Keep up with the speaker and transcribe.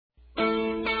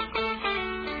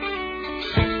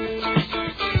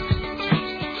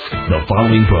The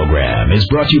following program is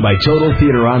brought to you by Total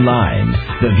Theater Online.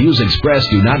 The views expressed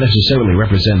do not necessarily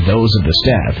represent those of the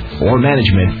staff or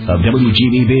management of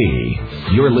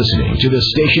WGBB. You're listening to the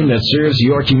station that serves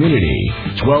your community,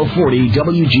 1240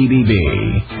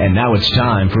 WGBB. And now it's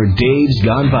time for Dave's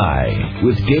Gone By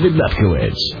with David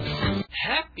Lefkowitz.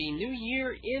 Happy New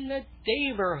Year in the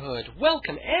Daverhood.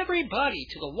 Welcome everybody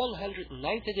to the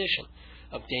 109th edition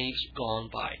of Dave's Gone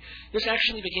By. This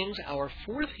actually begins our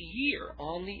 4th year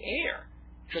on the air.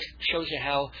 Just shows you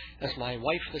how, as my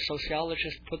wife, the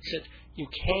sociologist, puts it, you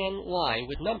can lie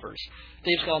with numbers.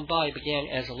 Dave's Gone By began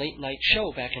as a late-night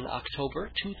show back in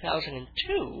October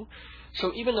 2002,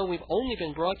 so even though we've only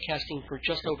been broadcasting for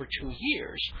just over 2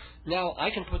 years, now I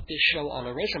can put this show on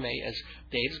a resume as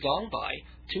Dave's Gone By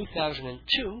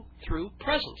 2002 through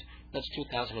present. That's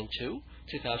 2002,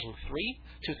 2003,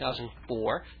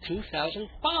 2004,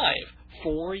 2005.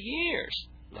 4 years.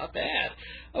 Not bad.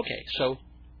 Okay, so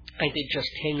I did just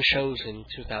 10 shows in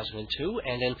 2002,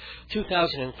 and in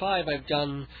 2005 I've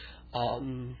done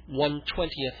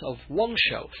 1/20th of one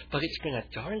show. But it's been a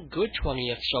darn good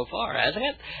 20th so far, hasn't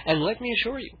it? And let me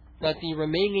assure you that the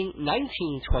remaining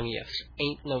 19 20ths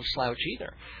ain't no slouch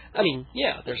either. I mean,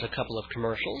 yeah, there's a couple of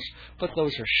commercials, but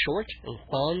those are short and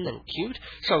fun and cute,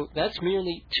 so that's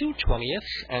merely 2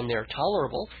 20ths, and they're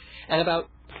tolerable, and about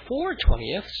 4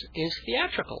 20ths is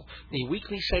theatrical, the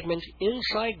weekly segment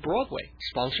Inside Broadway,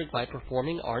 sponsored by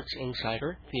Performing Arts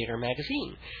Insider Theater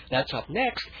Magazine. That's up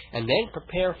next, and then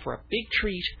prepare for a big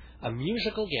treat, a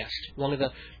musical guest, one of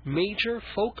the major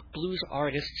folk blues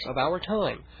artists of our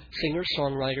time,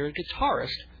 singer-songwriter,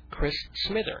 guitarist, Chris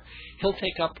Smither. He'll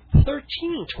take up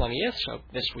 13 20ths of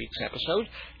this week's episode.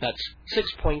 That's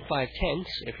 6.5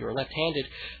 tenths if you're left-handed.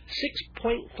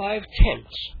 6.5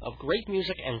 tenths of great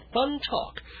music and fun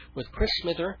talk with Chris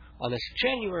Smither on this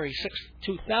January 6th,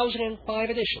 2005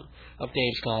 edition of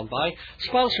Dave's Gone By,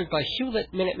 sponsored by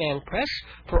Hewlett Minuteman Press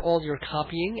for all your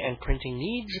copying and printing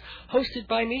needs, hosted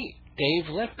by me, Dave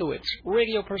Lefkowitz,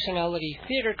 radio personality,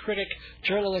 theater critic,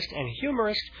 journalist, and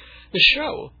humorist. The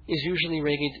show is usually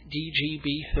rated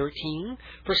DGB-13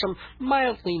 for some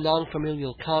mildly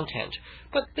non-familial content,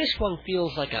 but this one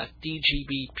feels like a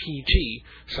DGB-PG,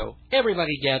 so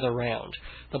everybody gather round.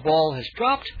 The ball has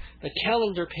dropped, the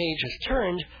calendar page has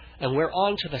turned, and we're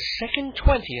on to the second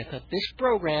 20th of this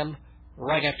program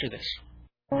right after this.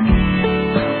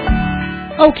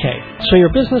 Okay, so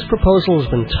your business proposal has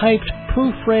been typed,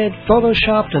 proofread,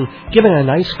 photoshopped, and given a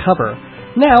nice cover.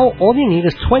 Now, all you need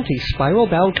is 20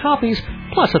 spiral-bound copies,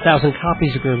 plus 1,000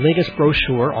 copies of your latest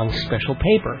brochure on special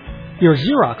paper. Your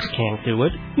Xerox can't do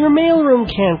it. Your mailroom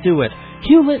can't do it.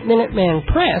 Hewlett Minuteman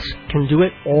Press can do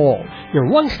it all. Your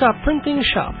one-stop printing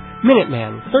shop.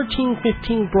 Minuteman,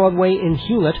 1315 Broadway in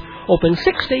Hewlett, open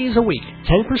 6 days a week.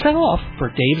 10% off for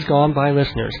Dave's Gone By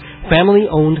listeners.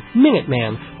 Family-owned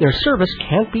Minuteman. Their service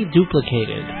can't be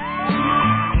duplicated.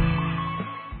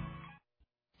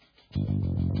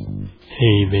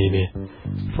 Hey, baby,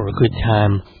 for a good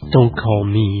time, don't call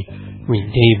me.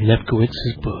 Read Dave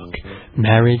Lefkowitz's book,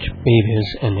 Marriage,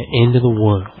 Babies, and the End of the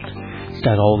World. It's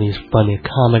got all these funny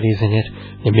comedies in it.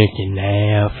 They make you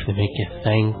laugh, they make you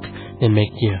think, they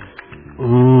make you,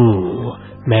 ooh.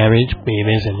 Marriage,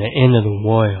 Babies, and the End of the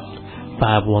World.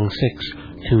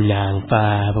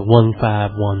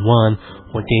 516-295-1511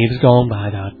 or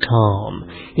davesgoneby.com.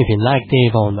 If you like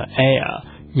Dave on the air,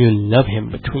 you'll love him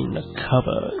between the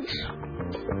covers.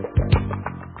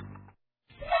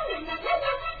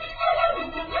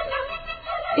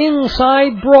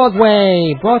 Inside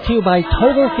Broadway, brought to you by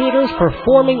Total Theater's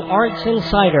Performing Arts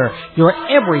Insider, your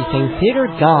everything theater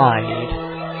guide.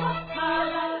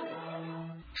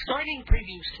 Starting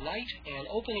previews tonight and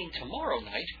opening tomorrow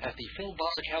night at the Phil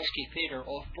Bosikowski Theater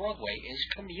off-Broadway is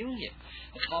Communion,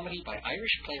 a comedy by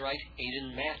Irish playwright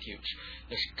Aidan Matthews.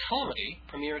 This comedy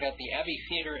premiered at the Abbey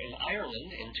Theatre in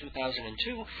Ireland in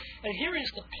 2002, and here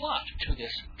is the plot to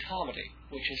this comedy,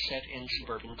 which is set in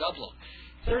suburban Dublin.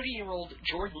 30-year-old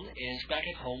Jordan is back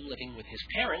at home living with his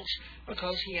parents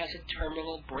because he has a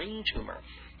terminal brain tumor.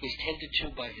 He's tended to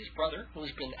by his brother,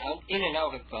 who's been in and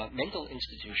out of mental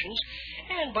institutions,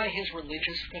 and by his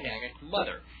religious fanatic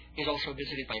mother. He's also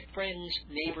visited by friends,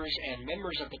 neighbors, and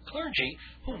members of the clergy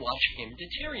who watch him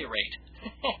deteriorate.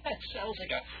 That sounds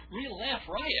like a real laugh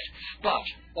riot. But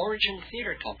Origin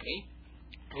Theatre Company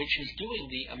which is doing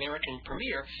the American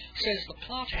premiere, says the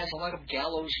plot has a lot of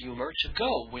gallows humor to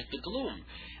go with the gloom.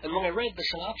 And when I read the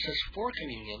synopsis for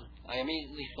Communion, I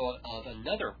immediately thought of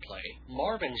another play,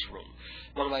 Marvin's Room,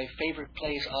 one of my favorite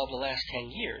plays of the last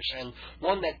 10 years, and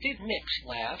one that did mix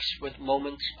laughs with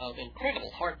moments of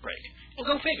incredible heartbreak. And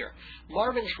go figure,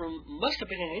 Marvin's Room must have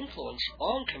been an influence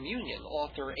on Communion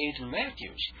author Aidan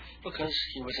Matthews, because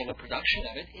he was in a production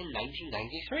of it in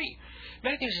 1993.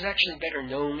 Matthews is actually better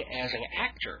known as an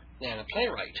actor than a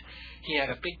playwright. He had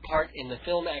a big part in the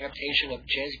film adaptation of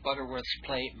Jez Butterworth's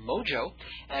play Mojo,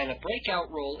 and a breakout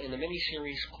role in the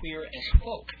miniseries Queer as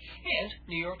Folk. And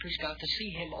New Yorkers got to see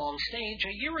him on stage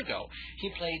a year ago. He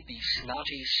played the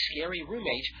snotty, scary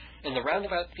roommate in the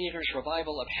Roundabout Theater's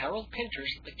revival of Harold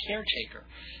Pinter's The Caretaker.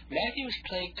 Matthews'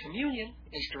 play Communion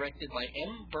is directed by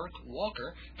M. Burke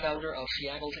Walker, founder of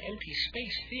Seattle's Empty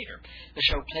Space Theater. The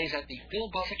show plays at the Phil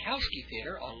Bosikowski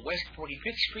Theater on West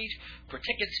 45th Street. For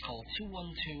tickets, call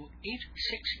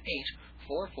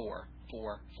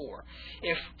 212-868-4444.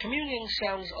 If Communion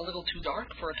sounds a little too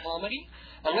dark for a comedy,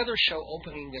 another show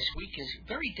opening this week is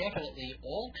very definitely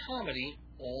all comedy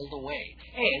all the way.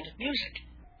 And music.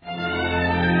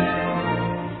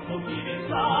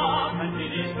 And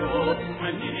it is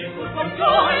good for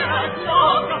joy and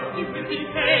love. It will be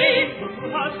painful to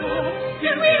us all.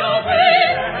 Here we are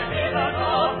and in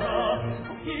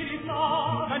another. Here is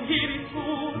love and here is good.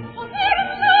 Oh, here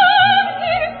is love and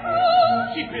here is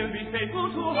good. It will be faithful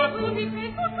to us all.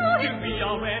 Here we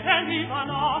are wed and even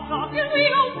after. Here we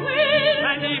are wed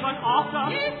and even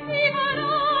after. Yes, even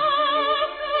after.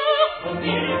 Oh,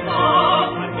 here is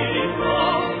love and here is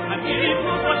good. And here is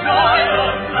good for joy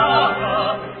and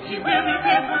love. She will be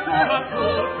faithful to her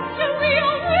food. Till we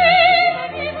are wed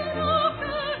and even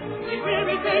after. She will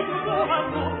be faithful to her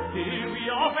food. Till we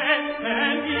are wed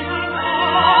and even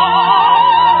after.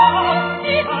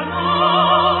 Even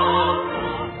after.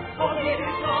 For it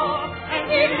is love and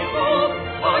it is good.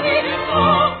 For it is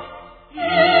love.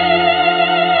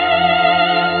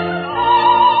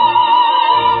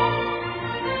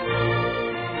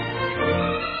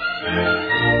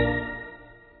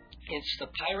 It's The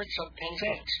Pirates of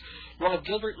Penzance, one of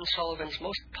Gilbert and Sullivan's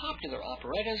most popular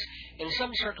operettas, in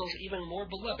some circles even more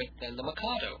beloved than The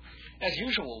Mikado. As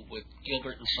usual with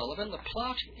Gilbert and Sullivan, the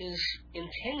plot is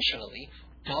intentionally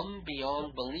dumb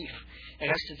beyond belief. It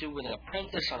has to do with an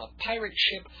apprentice on a pirate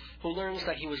ship who learns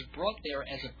that he was brought there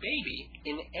as a baby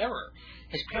in error.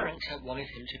 His parents had wanted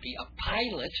him to be a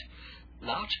pilot,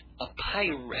 not a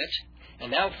pirate. And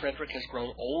now Frederick has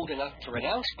grown old enough to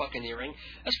renounce buccaneering,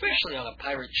 especially on a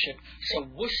pirate ship so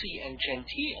wussy and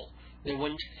genteel they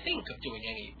wouldn't think of doing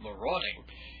any marauding.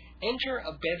 Enter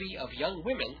a bevy of young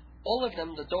women, all of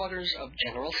them the daughters of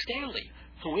General Stanley,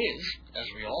 who is, as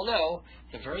we all know,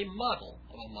 the very model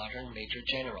of a modern major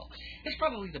general. It's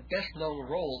probably the best-known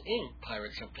role in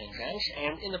Pirates of Penzance,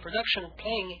 and in the production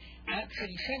playing at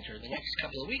City Center the next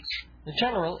couple of weeks, the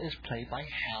general is played by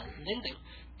Hal Linden,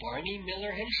 Barney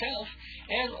Miller himself,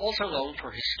 and also known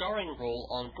for his starring role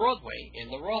on Broadway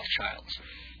in The Rothschilds.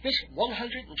 This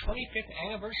 125th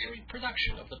anniversary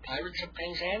production of The Pirates of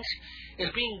Penzance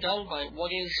is being done by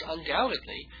what is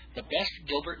undoubtedly the best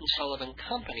Gilbert and Sullivan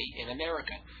company in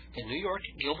America, the New York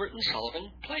Gilbert and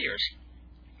Sullivan Players.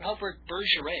 Albert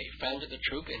Bergeret founded the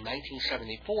troupe in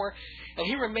 1974, and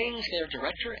he remains their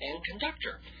director and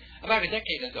conductor. About a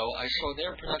decade ago, I saw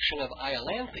their production of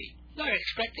Iolanthe, not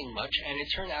expecting much, and it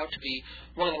turned out to be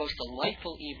one of the most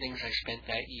delightful evenings I spent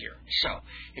that year. So,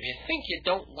 if you think you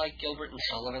don't like Gilbert and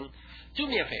Sullivan, do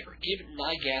me a favor, give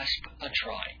NYGASP a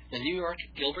try. The New York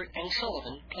Gilbert and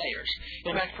Sullivan Players.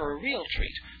 In fact, for a real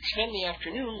treat, spend the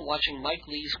afternoon watching Mike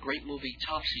Leigh's great movie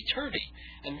Topsy-Turvy,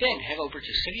 and then head over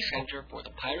to City Center for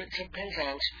The Pirates of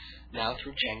Penzance, now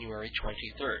through January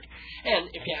 23rd. And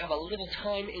if you have a little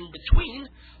time in between,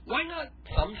 why not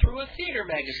thumb through a theater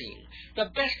magazine?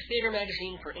 The best theater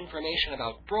magazine for information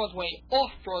about Broadway,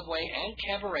 off-Broadway, and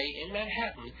cabaret in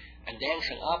Manhattan, and dance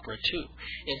and opera, too.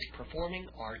 It's Performing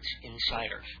Arts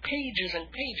Insider. Pages and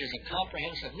pages of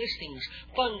comprehensive listings,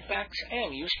 fun facts,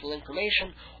 and useful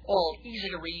information, all easy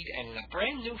to read and in a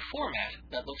brand new format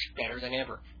that looks better than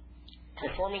ever.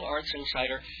 Performing Arts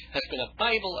Insider has been a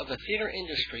Bible of the theater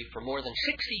industry for more than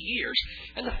 60 years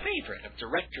and the favorite of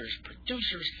directors,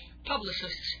 producers,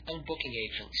 publicists, and booking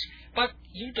agents. But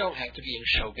you don't have to be in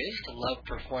showbiz to love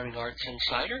Performing Arts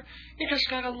Insider. You just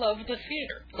gotta love the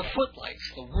theater, the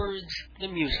footlights, the words, the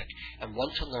music, and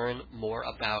want to learn more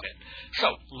about it.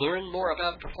 So, learn more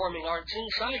about Performing Arts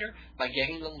Insider by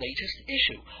getting the latest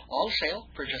issue, on sale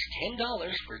for just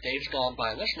 $10 for Days Gone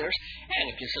By listeners, and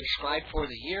if you subscribe for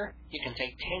the year, you can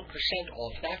take 10%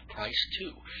 off that price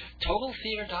too.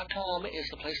 TotalTheater.com is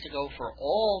the place to go for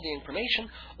all the information,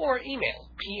 or email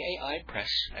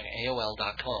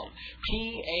PAIpress@AOL.com.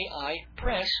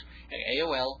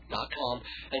 PAIpress@AOL.com,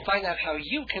 and find out how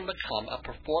you can become a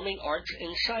Performing Arts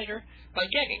Insider by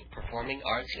getting Performing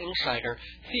Arts Insider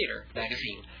Theater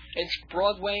Magazine. It's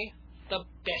Broadway the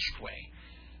best way.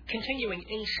 Continuing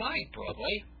inside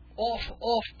Broadway,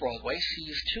 Off-Broadway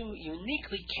sees two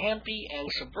uniquely campy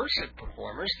and subversive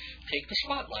performers take the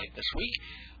spotlight this week.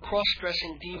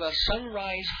 Cross-dressing diva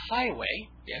Sunrise Highway,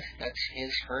 yes,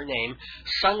 that's her name,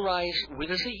 Sunrise with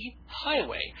a Z,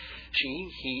 Highway.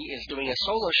 He is doing a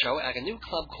solo show at a new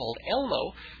club called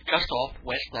Elmo, just off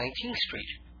West 19th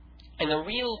Street. And a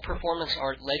real performance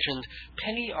art legend,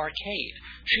 Penny Arcade.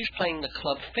 She's playing the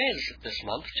Club Fez this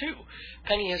month, too.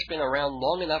 Penny has been around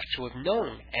long enough to have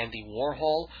known Andy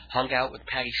Warhol, hung out with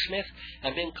Patti Smith,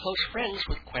 and been close friends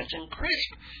with Quentin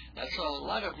Crisp. That's a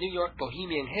lot of New York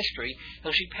bohemian history,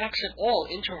 and she packs it all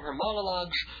into her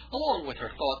monologues, along with her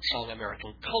thoughts on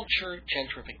American culture,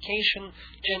 gentrification,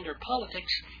 gender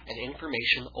politics, and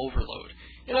information overload.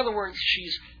 In other words,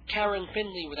 she's Karen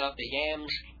Finley without the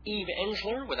yams, Eve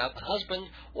Ensler without the husband,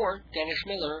 or Dennis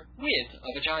Miller with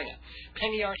a vagina.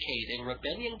 Penny Arcade in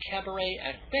Rebellion Cabaret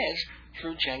at Fez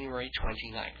through January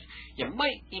 29th. You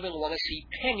might even want to see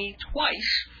Penny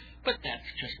twice, but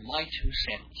that's just my 2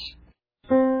 cents.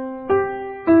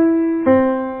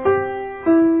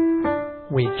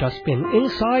 We've just been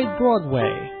inside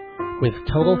Broadway with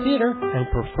Total Theater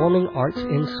and Performing Arts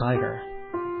Insider.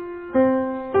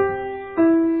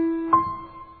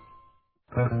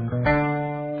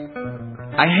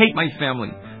 I hate my family.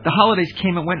 The holidays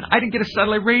came and went, and I didn't get a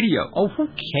satellite radio. Oh, who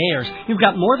cares? You've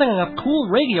got more than enough cool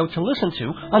radio to listen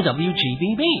to on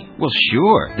WGBB. Well,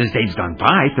 sure. There's Days Gone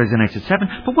By, Thursday nights at 7,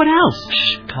 but what else?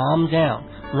 Shh, calm down.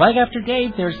 Right after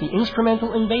Dave, there's the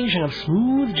instrumental invasion of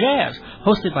smooth jazz,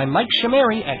 hosted by Mike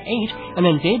Shameri at 8, and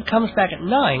then Dave comes back at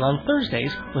 9 on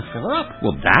Thursdays with Fill Her Up.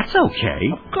 Well, that's okay.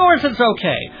 Of course it's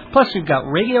okay. Plus, we've got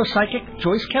radio psychic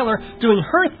Joyce Keller doing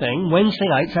her thing Wednesday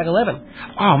nights at 11.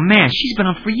 Oh, man, she's been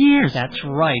on for years. That's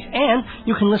right. And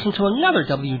you can listen to another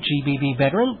WGBB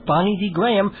veteran, Bonnie D.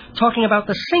 Graham, talking about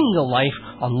the single life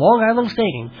on Long Island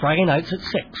Stadium, Friday nights at 6.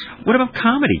 What about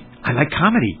comedy? I like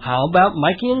comedy. How about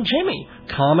Mikey and Jimmy?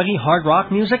 Comedy, hard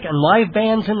rock music, and live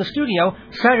bands in the studio,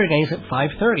 Saturdays at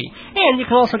 5:30. And you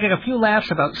can also get a few laughs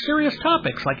about serious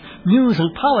topics like news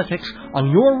and politics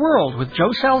on Your World with Joe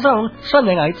Salzone,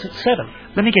 Sunday nights at 7.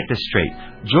 Let me get this straight.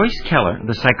 Joyce Keller,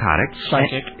 the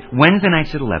psychic, Wednesday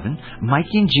nights at 11.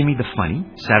 Mikey and Jimmy, the funny,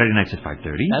 Saturday nights at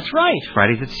 5:30. That's right.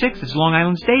 Fridays at 6, it's Long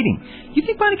Island Dating. You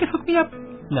think Bonnie could hook me up?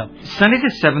 No. Sundays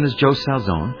at 7 is Joe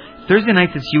Salzone. Thursday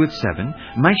nights it's you at 7.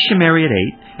 Mike Shameri at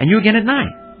 8. And you again at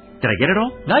 9. Did I get it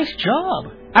all? Nice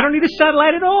job. I don't need a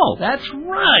satellite at all. That's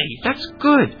right. That's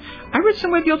good. I read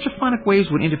somewhere the ultraphonic waves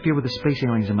would interfere with the space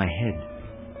aliens in my head.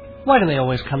 Why do they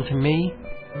always come to me?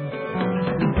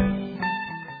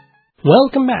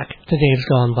 Welcome back to Days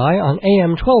Gone By on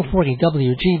AM 1240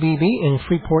 WGBB in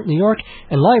Freeport, New York,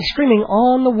 and live streaming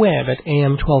on the web at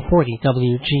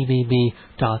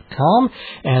am1240wgbb.com.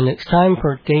 And it's time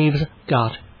for Dave's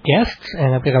Got Guests,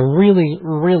 and I've got a really,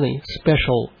 really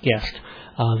special guest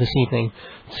this evening,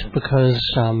 because,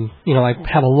 I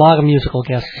have a lot of musical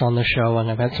guests on the show, and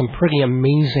I've had some pretty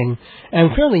amazing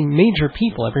and fairly major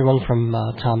people, everyone from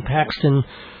Tom Paxton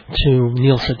to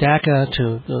Neil Sedaka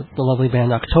to the lovely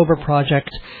band October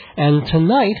Project. And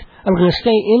tonight, I'm going to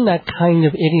stay in that kind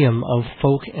of idiom of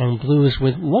folk and blues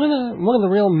with one of the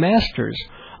real masters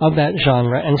of that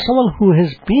genre, and someone who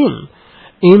has been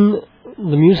in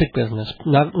the music business,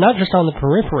 not just on the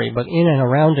periphery, but in and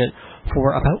around it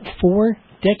for about 4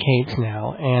 decades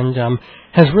now, and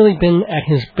has really been at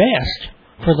his best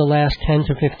for the last 10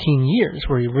 to 15 years,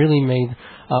 where he really made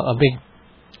a big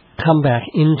comeback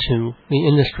into the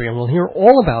industry. And we'll hear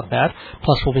all about that,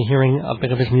 plus we'll be hearing a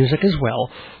bit of his music as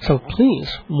well. So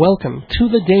please welcome to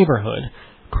the neighborhood,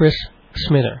 Chris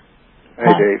Smither. Hey,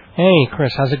 Dave. Hey,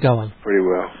 Chris, how's it going? Pretty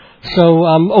well. So,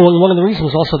 and one of the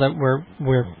reasons also that we're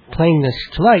playing this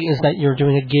tonight is that you're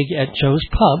doing a gig at Joe's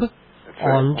Pub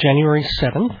on January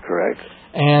 7th. Correct.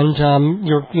 And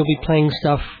you'll be playing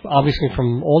stuff, obviously,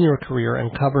 from all your career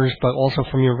and covers, but also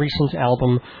from your recent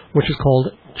album, which is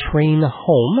called Train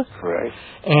Home. Right.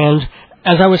 And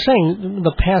as I was saying,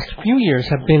 the past few years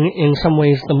have been in some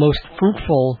ways the most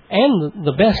fruitful and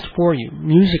the best for you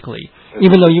musically,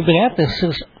 even though you've been at this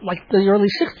since like the early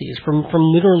 60s, from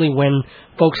literally when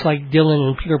folks like Dylan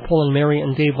and Peter, Paul and Mary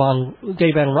and Dave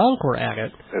Van Ronk were at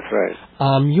it. That's right.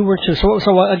 You were too. So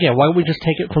again, why don't we just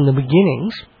take it from the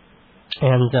beginnings,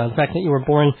 and the fact that you were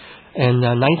born in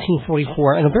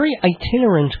 1944 and a very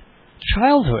itinerant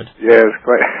childhood. Yes,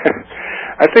 quite.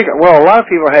 I think, well, a lot of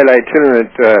people had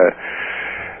itinerant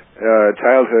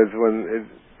childhoods when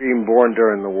being born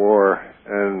during the war.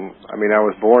 And, I mean, I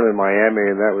was born in Miami,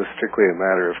 and that was strictly a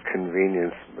matter of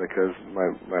convenience because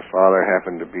my father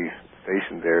happened to be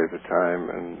stationed there at the time,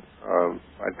 and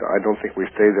I don't think we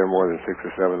stayed there more than 6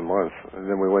 or 7 months. And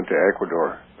then we went to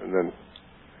Ecuador, and then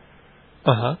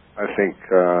I think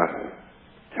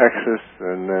Texas,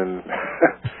 and then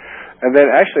and then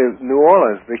actually New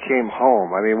Orleans became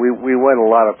home. I mean, we went a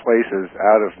lot of places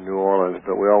out of New Orleans,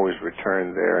 but we always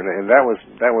returned there, and that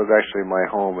was actually my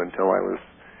home until I was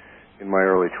in my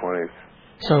early 20s.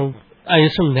 So I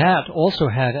assume that also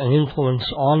had an influence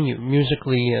on you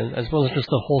musically, as well as just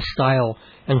the whole style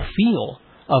and feel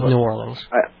of New Orleans.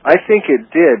 I think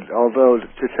it did, although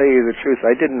to tell you the truth,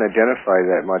 I didn't identify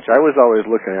that much. I was always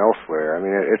looking elsewhere. I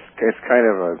mean, it's kind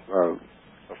of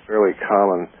a fairly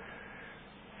common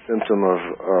symptom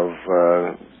of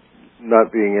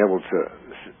not being able to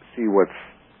see what's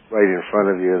right in front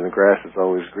of you, and the grass is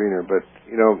always greener. But,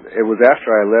 you know, it was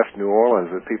after I left New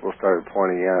Orleans that people started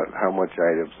pointing out how much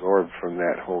I'd absorbed from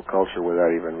that whole culture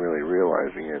without even really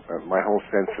realizing it. My whole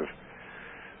sense of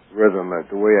rhythm,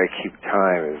 the way I keep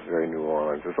time is very New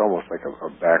Orleans. It's almost like a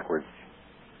backwards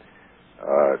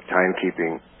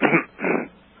timekeeping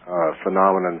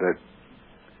phenomenon that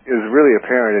is really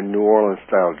apparent in New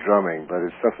Orleans-style drumming, but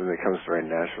it's something that comes very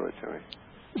naturally to me.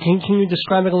 Can you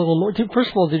describe it a little more?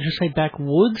 First of all, did you say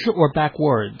backwoods or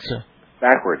backwards?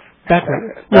 Backwards.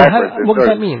 Backwards. What does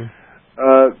that mean?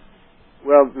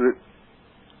 Well,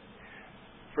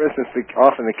 for instance,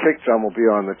 often the kick drum will be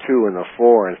on the 2 and the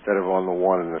 4 instead of on the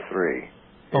 1 and the 3.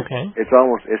 Okay.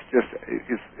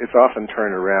 It's often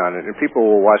turned around, and people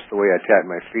will watch the way I tap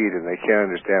my feet, and they can't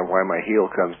understand why my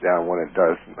heel comes down when it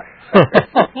does.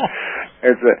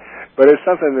 But it's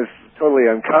something that's totally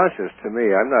unconscious to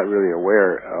me. I'm not really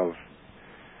aware of,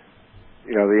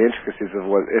 you know, the intricacies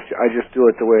of I just do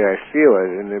it the way I feel it,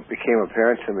 and it became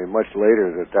apparent to me much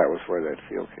later that was where that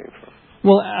feel came from.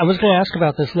 Well, I was going to ask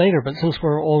about this later, but since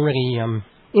we're already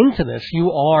into this,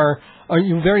 you are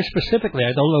you very specifically,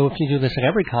 I don't know if you do this at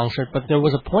every concert, but there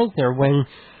was a point there when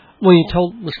you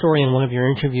told the story in one of your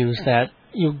interviews that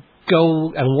you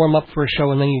go and warm up for a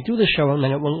show, and then you do the show, and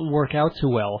then it won't work out too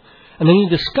well. And then you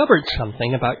discovered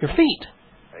something about your feet.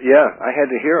 Yeah, I had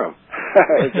to hear them.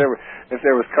 If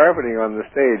there was carpeting on the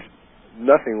stage,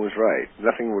 nothing was right.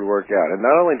 Nothing would work out. And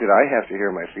not only did I have to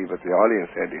hear my feet, but the audience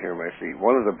had to hear my feet.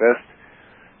 One of the best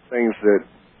things that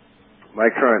my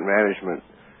current management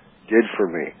did for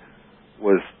me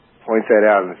was point that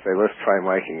out and say, let's try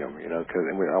miking them, you know, because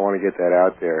I want to get that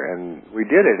out there. And we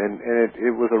did it, and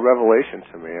it was a revelation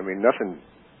to me. I mean, no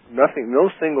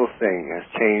single thing has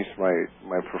changed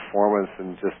my performance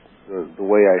and just the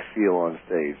way I feel on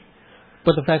stage.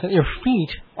 But the fact that your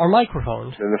feet are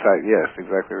microphones. And the fact, yes,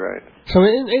 exactly right. So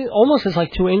it almost is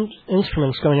like two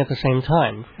instruments going at the same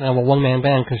time. Now, a one-man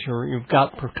band because you've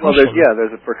got percussion. Well,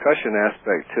 there's a percussion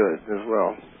aspect to it as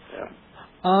well.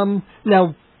 Yeah.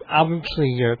 Now,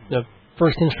 obviously, the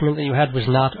first instrument that you had was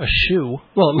not a shoe.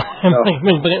 Well, no.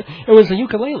 But it was a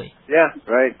ukulele. Yeah,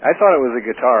 right. I thought it was a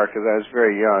guitar because I was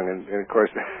very young, and of course,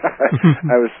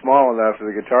 I was small enough, and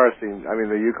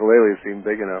the ukulele seemed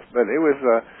big enough. But it was,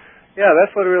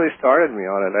 that's what really started me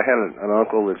on it. I had an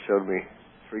uncle that showed me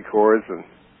 3 chords, and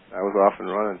I was off and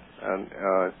running.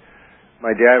 And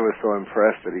my dad was so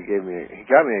impressed that he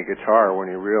got me a guitar when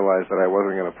he realized that I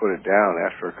wasn't going to put it down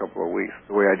after a couple of weeks,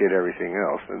 the way I did everything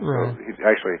else. And so he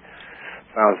actually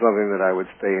found something that I would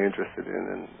stay interested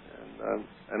in,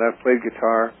 and I've played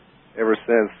guitar ever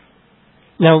since.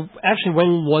 Now, actually,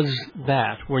 when was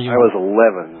that? I was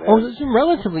 11. Then. Oh, it was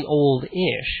relatively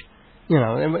old-ish. You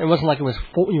know, it wasn't like it was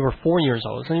you were 4 years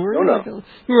old. So you were you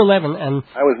were 11, and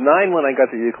I was 9 when I got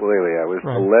the ukulele. I was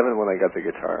 11 when I got the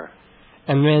guitar.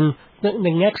 And then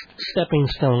the next stepping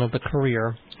stone of the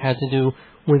career had to do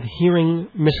with hearing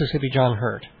Mississippi John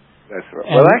Hurt. That's right.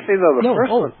 And, well, actually, though,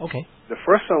 the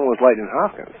first one was Lightnin'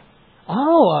 Hopkins.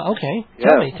 Oh, okay.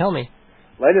 Tell me.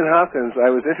 Lightnin' Hopkins, I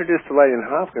was introduced to Lightnin'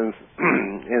 Hopkins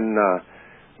in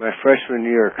my freshman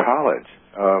year of college.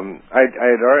 I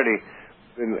had already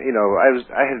been,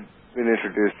 I had been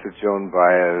introduced to Joan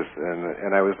Baez,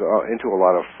 and I was into a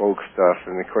lot of folk stuff,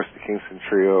 and of course the Kingston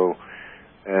Trio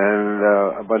and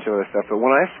a bunch of other stuff. But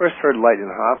when I first heard Lightnin'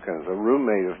 Hopkins, a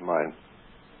roommate of mine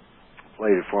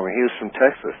played it for me. He was from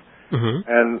Texas.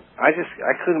 And I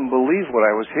couldn't believe what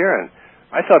I was hearing.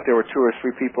 I thought there were 2 or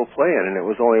 3 people playing, and it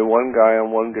was only one guy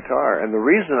on one guitar. And the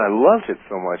reason I loved it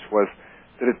so much was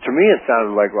that to me it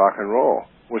sounded like rock and roll,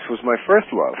 which was my first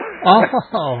love. Oh,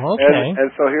 okay.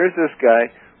 And so here's this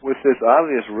guy with this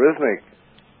obvious rhythmic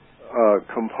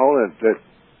component that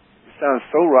sounds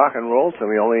so rock and roll to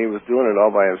me, only he was doing it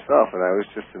all by himself, and I was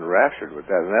just enraptured with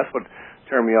that. And that's what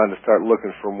turned me on to start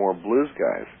looking for more blues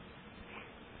guys.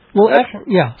 Well, that's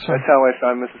how I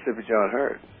found Mississippi John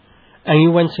Hurt. And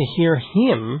you went to hear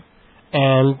him,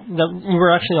 and you were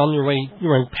actually on your way. You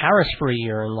were in Paris for a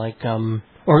year, and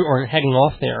or heading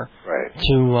off there, right?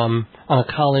 To on a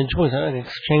college. What was that, an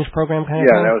exchange program kind of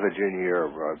thing? Yeah, that was a junior year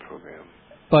abroad program.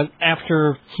 But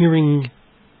after hearing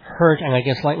Hurt and I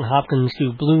guess Lightnin' Hopkins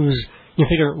do blues, you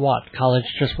figured what? College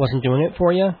just wasn't doing it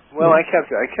for you? Well, I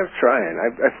kept trying. I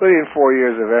put in 4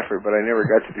 years of effort, but I never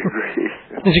got the degree.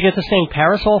 Did you get to stay in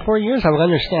Paris all 4 years? I would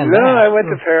understand that. No, I that. went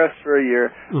to Paris for a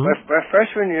year. My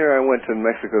freshman year, I went to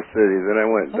Mexico City. Then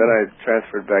I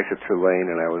transferred back to Tulane,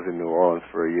 and I was in New Orleans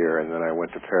for a year. And then I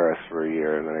went to Paris for a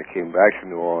year, and then I came back to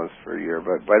New Orleans for a year.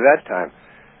 But by that time,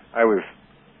 I was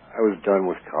done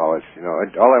with college. You know,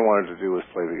 all I wanted to do was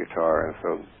play the guitar, and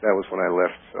so that was when I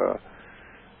left.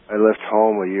 I left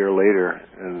home a year later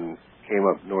and came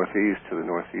up northeast to the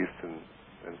Northeast and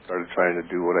started trying to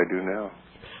do what I do now.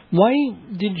 Why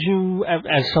did you,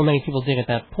 as so many people did at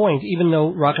that point, even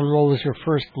though rock and roll was your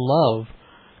first love,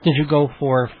 did you go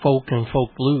for folk and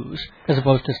folk blues as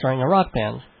opposed to starting a rock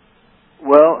band?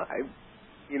 Well,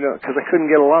 because I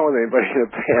couldn't get along with anybody in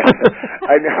the band.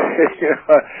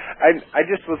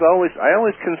 I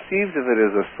always conceived of it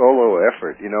as a solo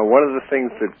effort. You know, one of the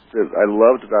things that I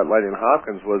loved about Lightnin'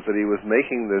 Hopkins was that he was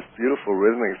making this beautiful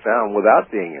rhythmic sound without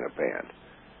being in a band.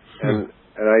 And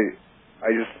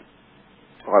I just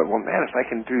thought, well, man, if I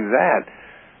can do that,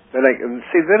 then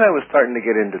I was starting to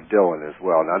get into Dylan as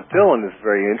well. Now, Dylan is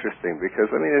very interesting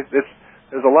because, I mean,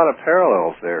 there's a lot of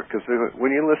parallels there, because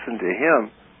when you listen to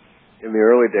him, in the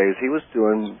early days, he was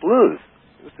doing blues.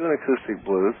 He was doing acoustic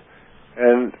blues,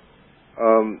 and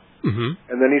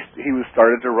then he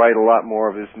started to write a lot more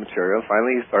of his material.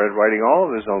 Finally, he started writing all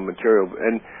of his own material,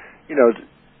 and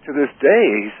to this day,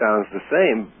 he sounds the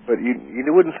same. But you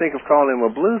wouldn't think of calling him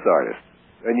a blues artist,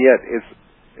 and yet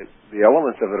the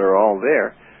elements of it are all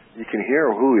there. You can hear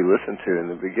who he listened to in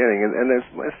the beginning, and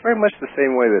it's very much the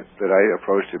same way that I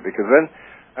approached it, because then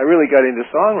I really got into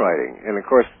songwriting, and of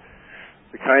course,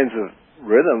 the kinds of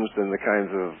rhythms and the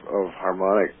kinds of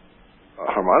harmonic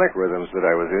rhythms that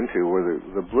I was into were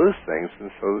the blues things, and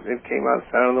so it came out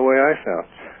sounding the way I sound.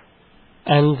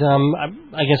 And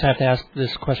I guess I have to ask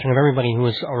this question of everybody who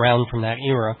was around from that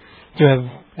era.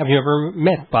 Have you ever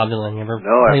met Bob Dylan?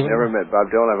 No, I've never met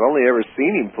Bob Dylan. I've only ever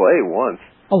seen him play once.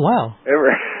 Oh, wow.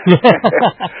 Ever.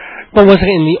 But was it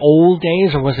in the old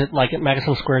days, or was it like at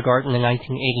Madison Square Garden in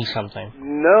 1980-something?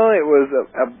 No, it was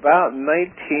about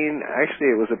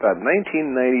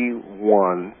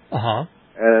 1991.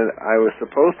 And I was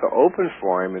supposed to open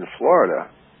for him in Florida.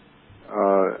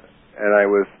 And I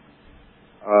was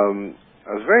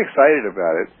very excited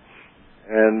about it.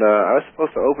 And I was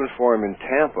supposed to open for him in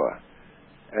Tampa.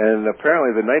 And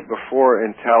apparently the night before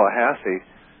in Tallahassee,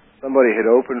 somebody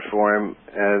had opened for him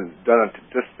and done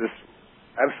just this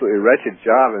absolutely wretched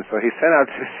job, and so he sent out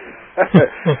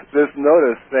this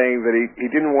notice saying that he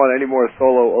didn't want any more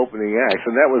solo opening acts,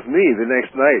 and that was me the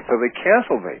next night, so they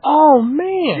canceled me. Oh,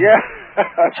 man. Yeah.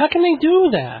 How can they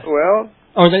do that? Well...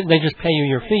 Or they just pay you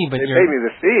your fee, but They paid me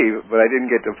the fee, but I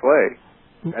didn't get to play.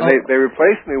 And they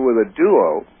replaced me with a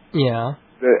duo. Yeah.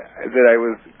 That I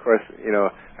was, of course,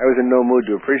 I was in no mood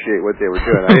to appreciate what they were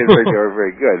doing. I didn't think they were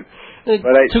very good. But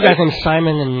two guys named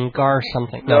Simon and Gar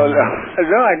something. No,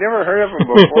 I never heard of them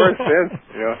before or since.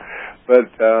 But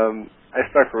I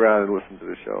stuck around and listened to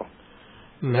the show.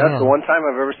 Man. That's the one time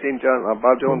I've ever seen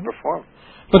Bob Dylan perform.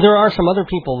 But there are some other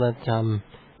people that.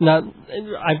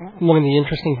 One of the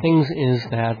interesting things is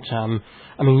that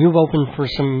you've opened for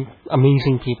some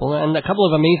amazing people, and a couple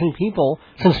of amazing people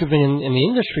since you've been in the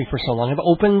industry for so long have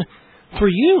opened for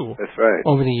you. That's right.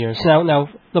 Over the years. Now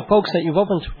the folks that you've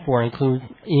opened for include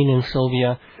Ian and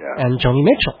Sylvia and Joni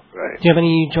Mitchell. Right. Do you have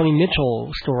any Joni Mitchell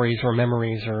stories or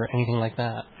memories or anything like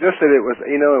that? Just that it was,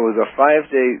 it was a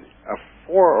 4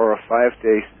 or 5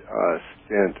 day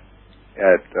stint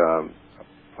at a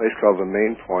place called the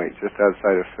Main Point, just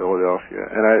outside of Philadelphia,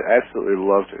 and I absolutely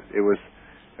loved it. It was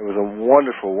a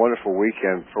wonderful, wonderful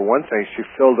weekend. For one thing, she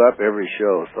filled up every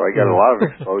show, so I got a lot of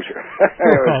exposure.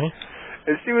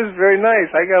 And she was very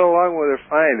nice. I got along with her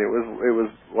fine. It was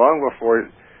long before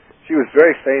she was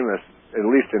very famous, at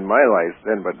least in my life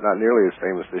then, but not nearly as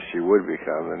famous as she would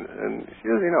become. And she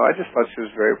was, I just thought she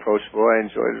was very approachable. I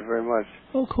enjoyed it very much.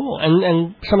 Oh, cool.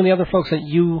 And some of the other folks that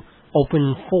you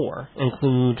open for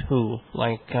include who?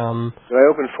 Like, Did I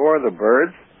open for the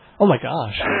Byrds? Oh my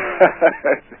gosh.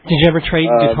 Did you ever trade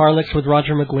guitar licks with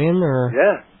Roger McGuinn or?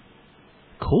 Yeah.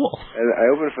 Cool. And I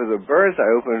opened for the Byrds. I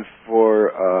opened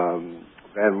for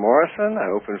Van Morrison. I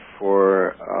opened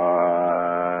for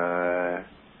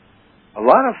a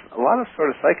lot of sort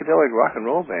of psychedelic rock and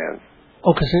roll bands.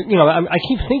 Oh, because I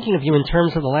keep thinking of you in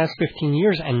terms of the last 15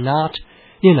 years, and not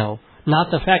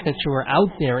the fact that you were out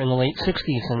there in the late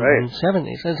 60s and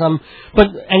 70s. But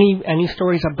any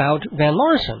stories about Van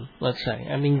Morrison, let's say?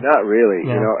 I mean, not really.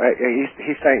 Yeah.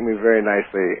 He thanked me very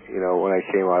nicely, when I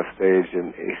came off stage,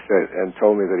 and he said and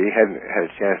told me that he hadn't had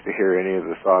a chance to hear any of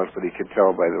the songs, but he could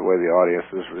tell by the way the audience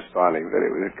was responding that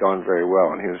it had gone very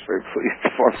well, and he was very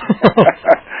pleased for me.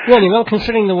 Well,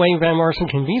 considering the way Van Morrison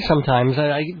can be sometimes,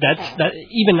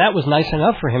 that was nice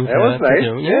enough for him to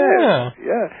do. Yeah.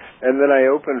 And then I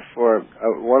opened for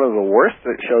one of the worst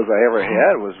shows I ever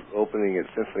had was opening at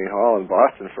Symphony Hall in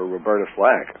Boston for Roberta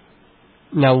Flack.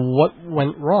 Now, what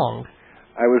went wrong?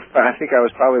 I think I was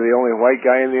probably the only white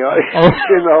guy in the audience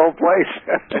in the whole place.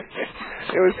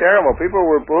 It was terrible. People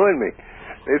were booing me.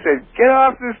 They said, "Get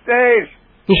off the stage."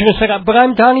 You should have said, "But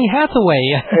I'm Donny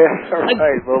Hathaway."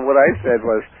 Right. Well, what I said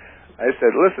was,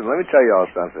 "Listen, let me tell you all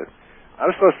something.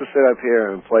 I'm supposed to sit up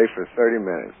here and play for 30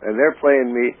 minutes, and they're paying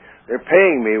me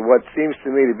what seems to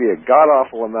me to be a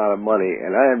god-awful amount of money,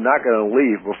 and I am not going to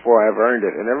leave before I've earned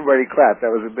it." And everybody clapped.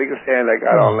 That was the biggest hand I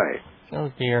got all night. Oh,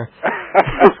 dear.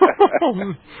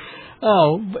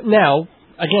 But now,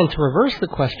 again, to reverse the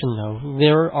question, though,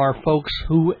 there are folks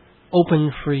who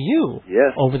opened for you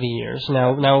over the years.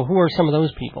 Now, who are some of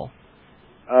those people?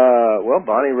 Well,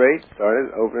 Bonnie Raitt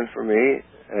started opening for me,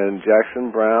 and Jackson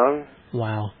Browne.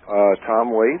 Wow.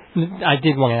 Tom Waits. I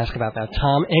did want to ask about that.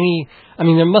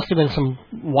 There must have been some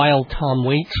wild Tom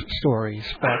Waits stories.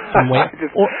 But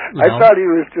I thought he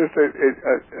was just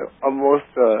almost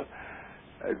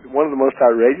one of the most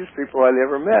outrageous people I'd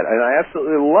ever met, and I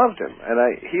absolutely loved him. And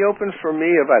he opened for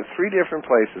me about 3 different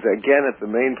places, again at the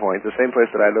Main Point, the same place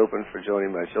that I'd opened for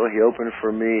Joni Mitchell. He opened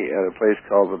for me at a place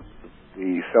called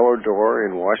the Cellar Door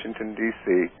in Washington,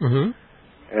 D.C., mm-hmm.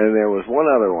 And there was one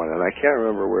other one, and I can't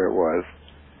remember where it was.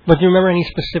 But do you remember any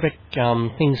specific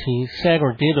things he said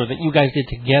or did, or that you guys did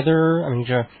together? I mean,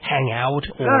 did you hang out?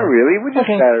 Or? Not really. We just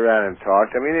sat around and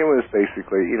talked. I mean, it was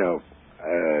basically, a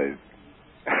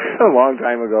long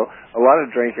time ago, a lot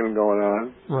of drinking going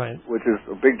on. Right. Which is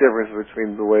a big difference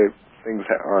between the way things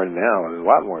are now. There's a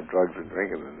lot more drugs and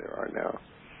drinking than there are now.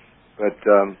 But,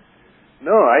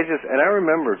 no, I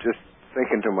remember just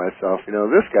thinking to myself,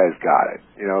 this guy's got it.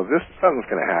 Something's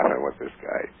going to happen with this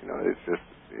guy.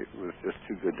 It was just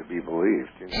too good to be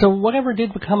believed. So whatever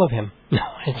did become of him?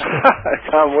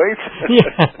 Tom Waits?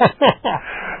 Yeah.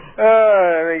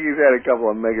 I think he's had a couple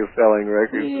of mega-selling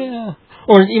records. Yeah.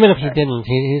 Or even if he didn't,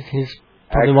 he's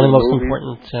probably one of the most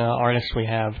important artists we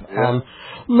have. Yeah.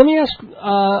 Let me ask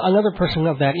another person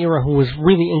of that era who was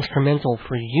really instrumental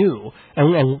for you,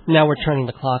 and now we're turning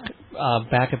the clock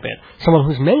back a bit. Someone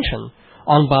who's mentioned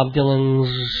on Bob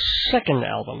Dylan's second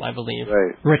album, I believe,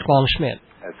 right. Rick Von Schmidt.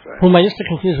 That's right. Whom I used to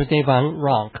confuse with Dave Von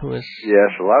Ronk, who is...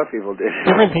 Yes, a lot of people did.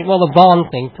 Different people. Well, the Von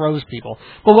thing throws people.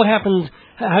 But what happened?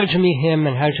 How did you meet him,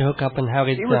 and how did you hook up, and how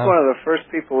did... He was one of the first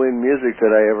people in music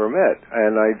that I ever met,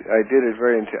 and I did it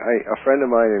very... a friend of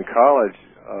mine in college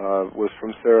was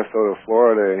from Sarasota,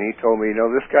 Florida, and he told me,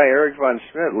 this guy Eric Von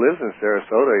Schmidt lives in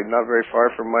Sarasota. He's not very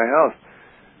far from my house.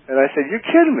 And I said, "You're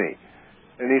kidding me."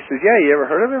 And he said, "Yeah, you ever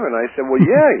heard of him?" And I said, "Well,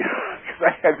 yeah." Because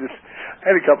I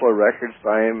had a couple of records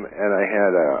by him, and I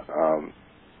had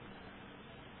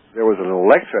there was an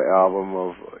Elektra album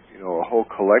of, a whole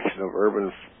collection of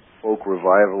urban folk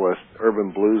revivalists,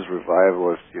 urban blues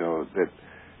revivalists, that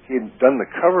he had done the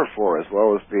cover for as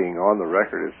well as being on the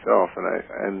record itself.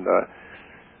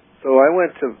 So I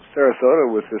went to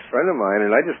Sarasota with this friend of mine,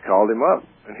 and I just called him up,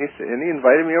 and he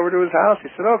invited me over to his house.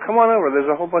 He said, "Oh, come on over. There's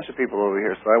a whole bunch of people over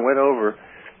here." So I went over,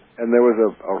 and there was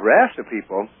a raft of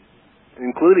people,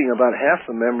 including about half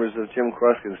the members of Jim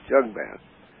Kruskin's Jug Band.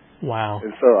 Wow.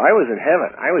 And so I was in heaven.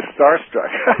 I was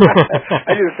starstruck.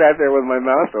 I just sat there with my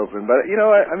mouth open. But,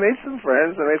 I made some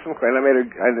friends. I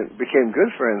became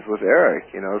good friends with Eric,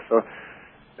 so...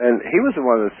 And he was the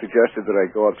one that suggested that I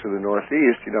go up to the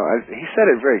Northeast. He said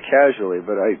it very casually,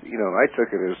 but I took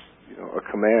it as, a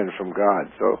command from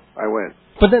God. So I went.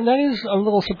 But that is a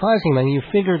little surprising. I mean, you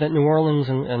figure that New Orleans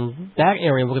and that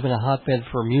area would have been a hotbed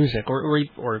for music,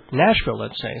 or Nashville,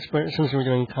 let's say, since we were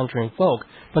doing country and folk.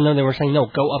 But no, they were saying, no,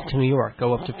 go up to New York,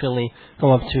 go up to Philly,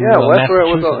 go up to Massachusetts.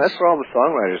 That's where all the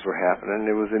songwriters were happening.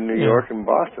 It was in New York and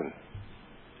Boston.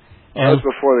 That was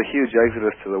before the huge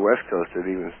exodus to the West Coast had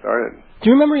even started. Do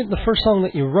you remember the first song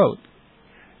that you wrote?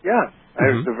 Yeah.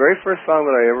 The very first song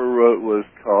that I ever wrote was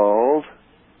called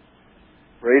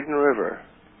Braden River.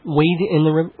 Wade in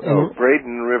the River? No,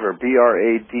 Braden River,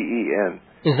 Braden.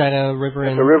 Is that a river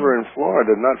It's a river in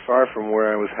Florida, not far from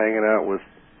where I was hanging out with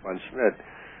Von Schmidt.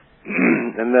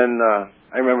 And then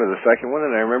I remember the second one,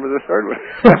 and I remember the third one.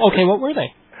 Okay, what were they?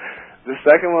 The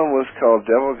second one was called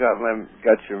Devil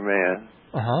Got Your Man.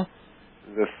 Uh-huh.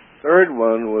 The third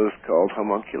one was called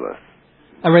Homunculus.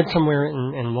 I read somewhere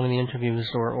in one of the interviews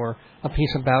or a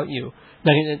piece about you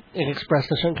that it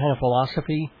expressed a certain kind of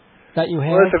philosophy that you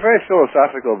had. Well, it's a very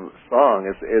philosophical song.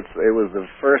 It was the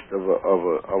first of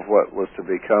what was to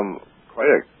become quite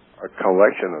a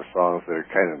collection of songs that are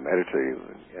kind of meditative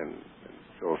and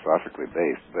philosophically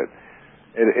based. But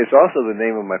it's also the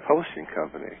name of my publishing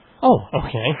company. Oh,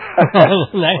 okay.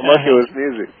 Homunculus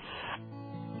Music.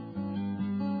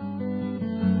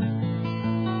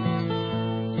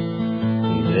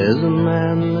 There's a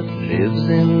man that lives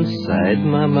inside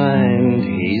my mind.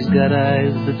 He's got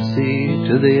eyes that see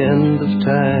to the end of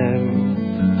time.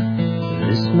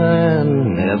 This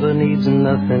man never needs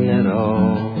nothing at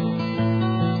all.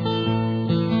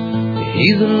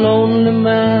 He's a lonely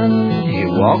man. He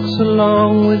walks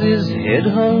along with his head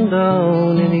hung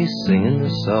down, and he's singing a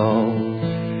song.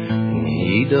 And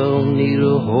he don't need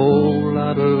a whole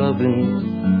lot of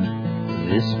loving.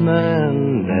 This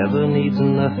man never needs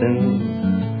nothing.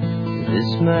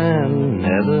 This man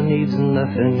never needs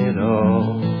nothing at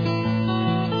all.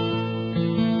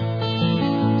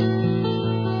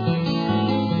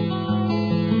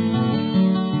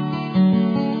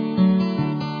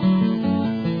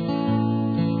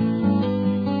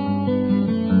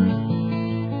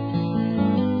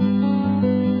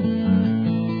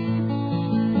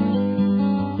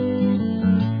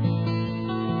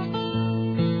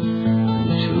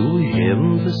 To him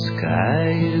the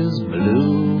sky is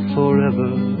blue forever.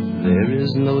 There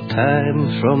is no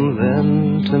time from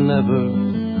then to never.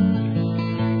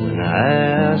 When I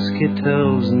ask, he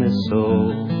tells me so.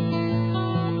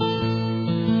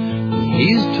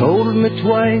 He's told me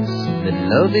twice that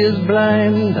love is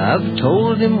blind. I've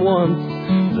told him once,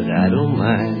 but I don't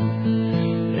mind.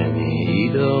 And he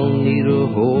don't need a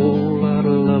whole lot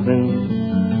of loving.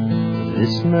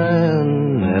 This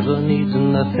man never needs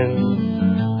nothing.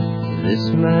 This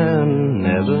man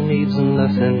never needs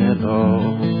nothing at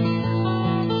all.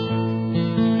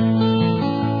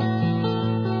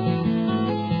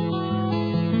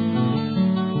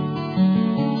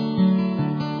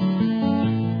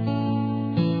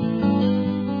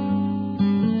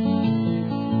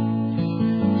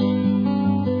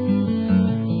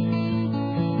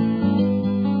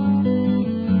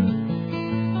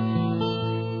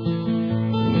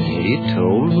 He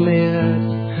told me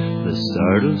at the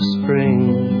start of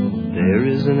spring, there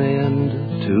is an end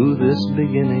to this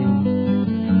beginning.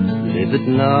 Live it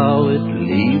now, it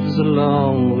leaves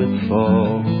along with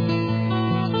fall.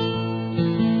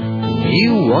 He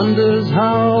wonders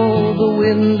how the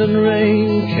wind and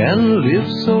rain can live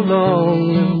so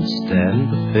long and stand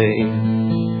the pain.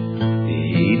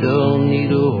 He don't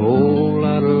need a whole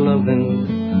lot of loving.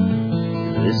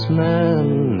 This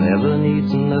man never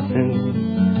needs nothing.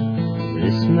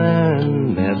 This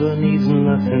man never needs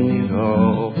nothing at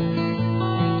all.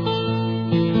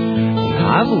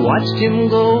 I've watched him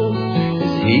go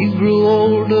as he grew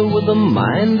older, with a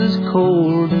mind as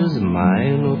cold as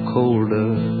mine or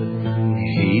colder.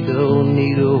 He don't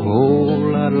need a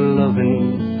whole lot of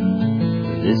loving.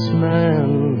 This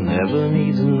man never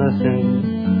needs nothing.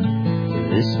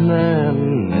 This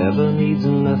man never needs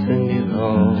nothing at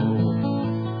all.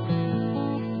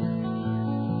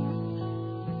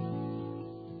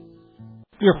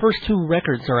 Your first two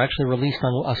records are actually released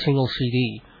on a single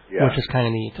CD, which is kind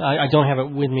of neat. I don't have it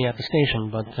with me at the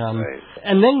station, but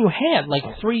and then you had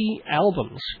like 3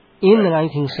 albums in the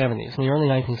 1970s, in the early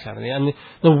 1970s. And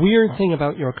the weird thing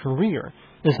about your career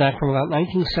is that from about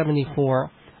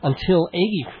 1974 until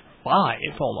 85,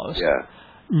 almost,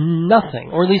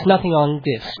 nothing, or at least nothing on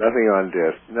disc. Nothing on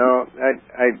disc. No,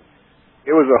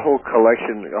 it was a whole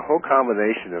collection, a whole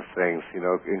combination of things, you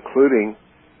know, including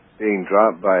being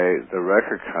dropped by the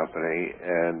record company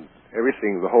and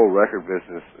everything, the whole record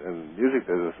business and music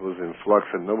business was in flux,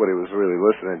 and nobody was really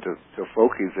listening to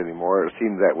folkies anymore. It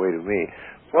seemed that way to me.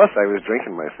 Plus, I was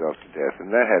drinking myself to death, and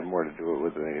that had more to do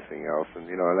with it than anything else. And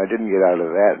and I didn't get out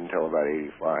of that until about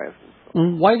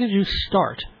 85. Why did you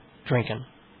start drinking?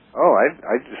 Oh, I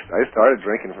started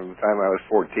drinking from the time I was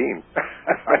 14.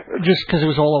 Just because it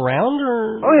was all around,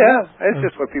 or? Oh yeah, that's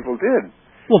just what people did.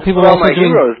 Well, people were also my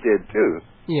doing. heroes did too.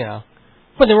 Yeah,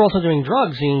 but they were also doing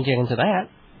drugs. You didn't get into that.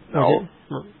 No.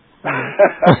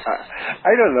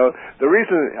 I don't know. The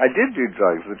reason I did do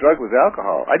drugs, the drug was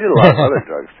alcohol. I did a lot of other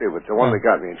drugs too, but the one that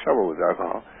got me in trouble was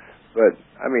alcohol. But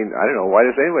I mean, I don't know. Why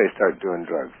does anybody start doing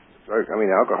drugs?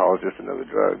 Alcohol is just another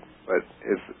drug, but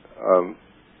it's.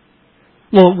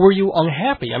 Well, were you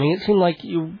unhappy? I mean, it seemed like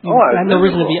you had no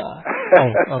reason to be.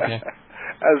 Oh, okay.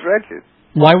 I was wretched.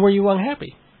 Why were you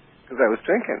unhappy? Because I was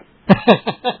drinking.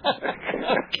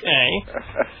 Okay.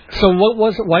 So what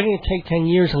was it? Why did it take 10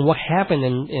 years, and what happened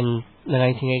in the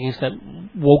 1980s that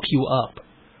woke you up,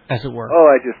 as it were? Oh,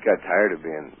 I just got tired of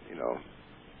being,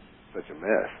 such a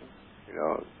mess.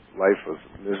 Life was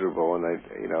miserable, and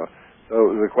so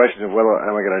it was a question of, well,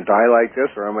 am I going to die like this,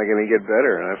 or am I going to get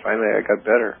better? And I got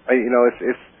better.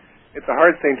 It's a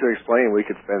hard thing to explain. We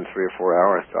could spend 3 or 4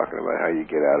 hours talking about how you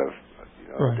get out of,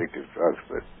 Right. addictive drugs,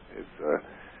 but it's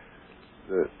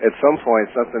at some point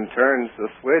something turns the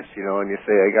switch, and you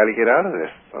say, I got to get out of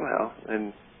this somehow,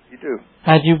 and you do.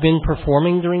 Had you been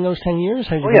performing during those 10 years?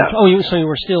 Yeah. So you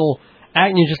were still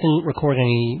acting. You just didn't record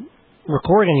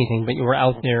anything, but you were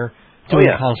out there doing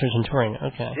concerts and touring.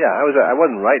 Okay. Yeah, I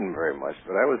wasn't writing very much,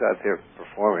 but I was out there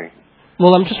performing.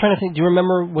 Well, I'm just trying to think. Do you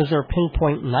remember? Was there a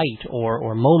pinpoint night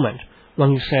or moment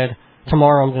when you said,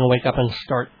 "Tomorrow I'm going to wake up and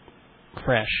start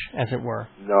fresh," as it were?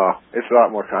 No, it's a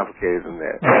lot more complicated than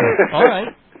that. All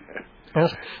right.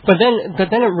 Yes. But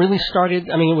then it really started.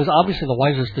 I mean, it was obviously the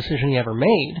wisest decision you ever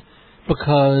made,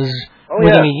 because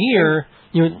within a year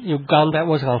you've gone. That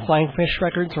was it on Flying Fish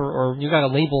Records, or you got a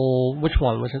label. Which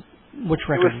one was it? Which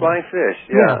record? It was Flying Fish.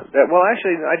 Yeah. Well,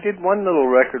 actually, I did one little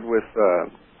record with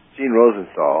Gene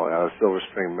Rosenthal out of Silver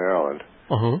Spring, Maryland.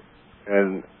 Uh-huh.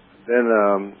 And then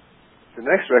the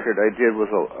next record I did was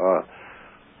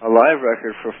a live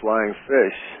record for Flying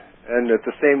Fish, and at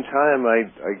the same time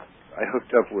I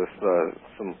hooked up with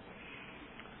some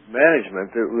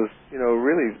management that was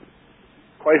really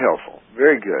quite helpful,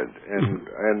 very good,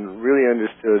 and really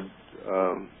understood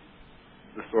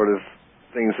the sort of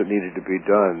things that needed to be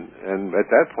done. And at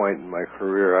that point in my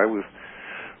career, I was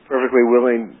perfectly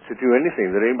willing to do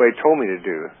anything that anybody told me to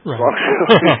do. Right.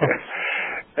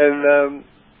 And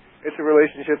it's a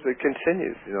relationship that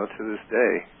continues, to this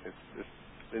day. It's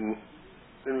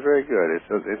been very good. It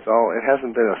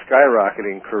hasn't been a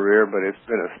skyrocketing career, but it's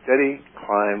been a steady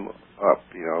climb up,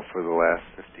 for the last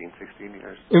 15, 16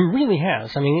 years. It really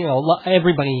has. I mean,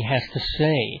 everybody has to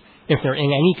say, if they're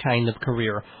in any kind of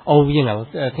career,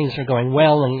 things are going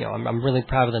well, and I'm really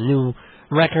proud of the new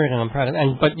record, and I'm proud of.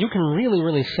 But you can really,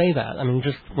 really say that. I mean,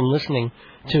 just from listening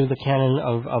to the canon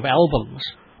of albums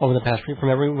over the past week, from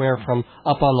everywhere from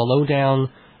Up on the Lowdown,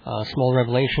 Small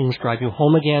Revelations, Drive You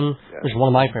Home Again, which is one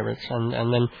of my favorites,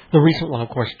 and then the recent one, of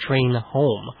course, Train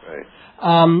Home. Right.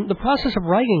 The process of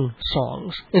writing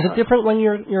songs, is it different when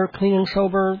you're clean and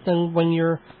sober than when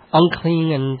you're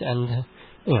unclean and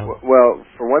Well,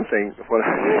 for one thing,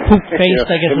 poop-faced,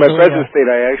 I guess. In my present state,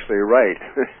 I actually write.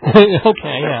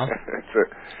 Okay, yeah.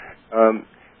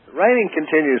 Writing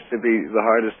continues to be the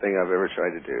hardest thing I've ever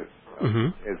tried to do.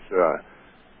 It's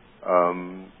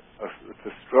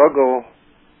a struggle,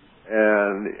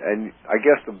 and I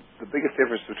guess the biggest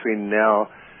difference between now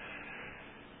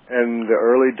and the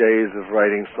early days of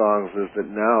writing songs is that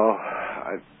now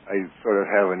I sort of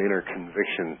have an inner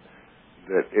conviction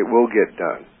that it will get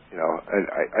done. And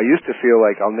I used to feel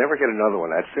like I'll never get another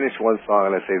one. I'd finish one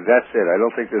song and I'd say, that's it. I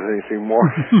don't think there's anything more.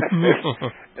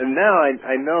 And now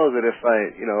I know that if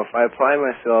I apply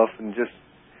myself and just,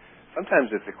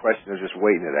 sometimes it's a question of just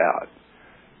waiting it out,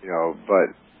 but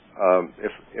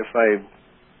if I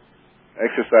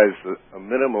exercise a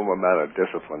minimum amount of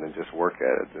discipline and just work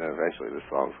at it, then eventually the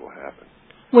songs will happen.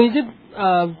 Well, you did,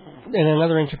 in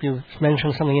another interview,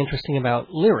 mention something interesting about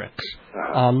lyrics,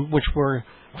 which were,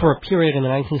 for a period in the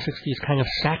 1960s, kind of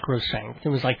sacrosanct. It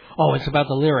was like, it's about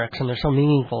the lyrics, and they're so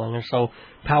meaningful, and they're so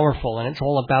powerful, and it's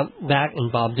all about that in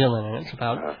Bob Dylan, and it's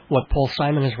about what Paul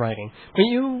Simon is writing. But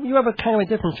you have a kind of a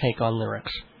different take on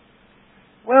lyrics.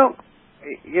 Well,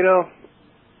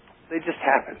 they just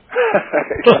happen.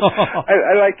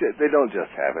 I like to, they don't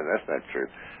just happen. That's not true.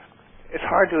 It's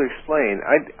hard to explain.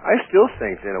 I still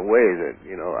think, in a way, that,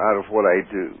 out of what I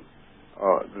do,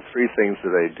 the three things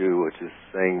that I do, which is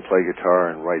sing, play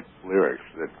guitar, and write lyrics,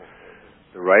 that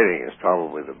the writing is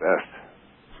probably the best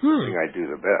thing I do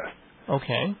the best.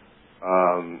 Okay.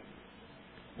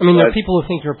 I mean, there are people who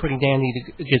think you're a pretty dandy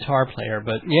guitar player,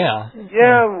 but yeah.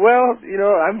 Yeah, well,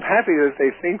 I'm happy that they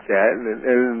think that,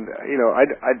 and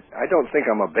I don't think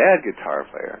I'm a bad guitar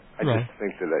player. I just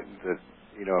think that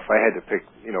if I had to pick,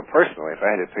 personally, if I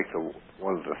had to pick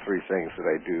one of the three things that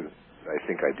I do, I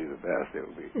think I do the best, it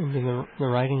would be the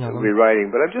writing of them. It would be writing,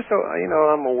 but I'm just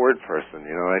I'm a word person.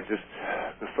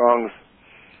 The songs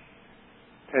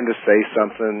tend to say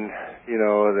something,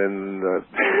 then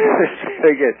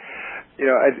they get.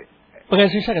 But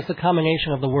as you said, it's a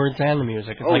combination of the words and the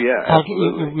music. It's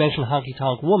you mentioned Honky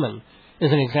Tonk Woman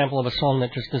is an example of a song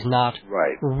that just does not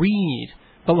read.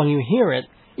 But when you hear it,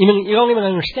 you don't even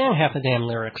understand half the damn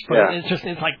lyrics. But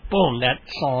it's like, boom, that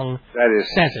song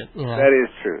says it. That is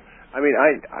true. I mean,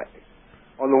 I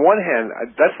on the one hand,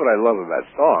 that's what I love about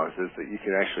songs, is that you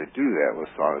can actually do that with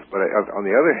songs. But on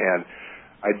the other hand,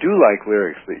 I do like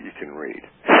lyrics that you can read.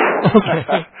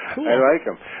 Cool. I like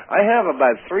them. I have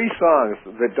about 3 songs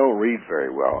that don't read very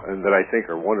well and that I think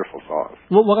are wonderful songs.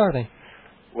 What are they?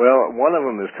 Well, one of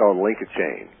them is called Link a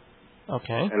Chain.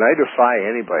 Okay. And I defy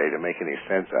anybody to make any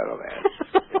sense out of that.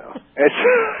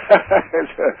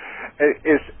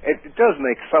 It does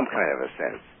make some kind of a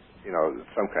sense,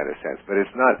 but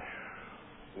it's not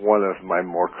one of my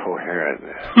more coherent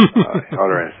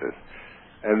utterances.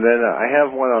 And then I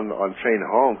have one on Train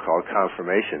Home called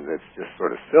Confirmation that's just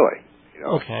sort of silly.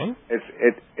 Okay.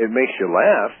 It makes you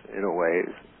laugh in a way,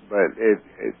 but it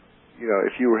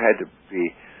if you had to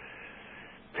be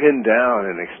pinned down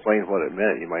and explain what it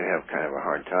meant, you might have kind of a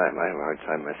hard time. I have a hard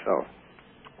time myself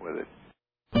with it.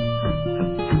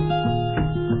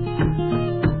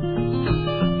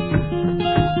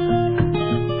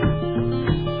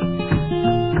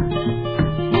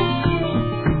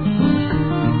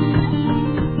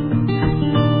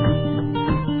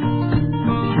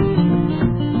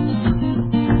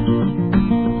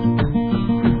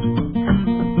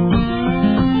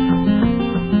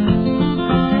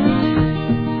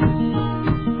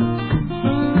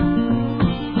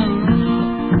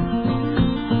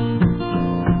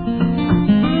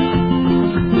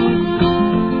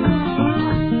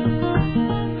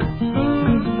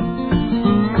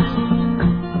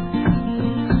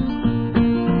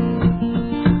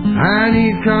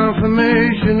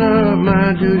 Confirmation of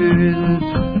my duties.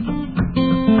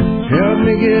 Help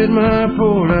me get my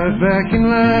poor life back in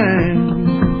line.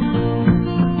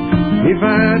 If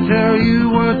I tell you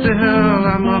what the hell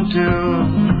I'm up to,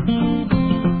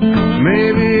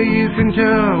 maybe you can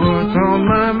tell what's on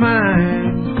my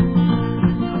mind.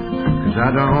 'Cause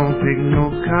I don't pick no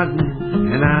cotton,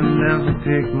 and I never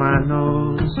pick my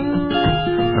nose.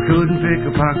 I couldn't pick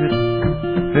a pocket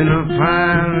in a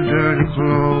pile of dirty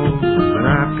clothes, but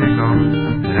I pick them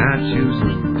and I choose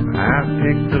them. I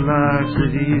pick the lives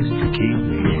that used to keep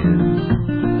me in.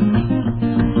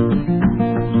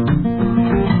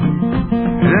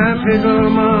 And I pick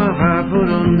them up, I put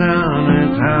them down,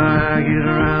 that's how I get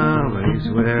around, but he's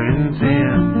wearing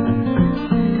thin.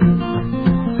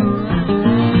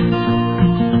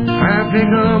 I pick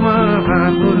them up, I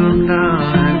put them down,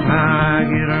 that's how I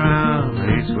get around, but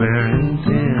he's wearing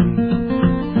thin.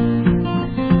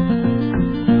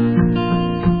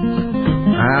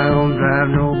 I don't drive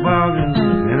no bargains,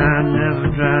 and I never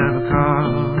drive a car.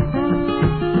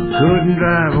 Couldn't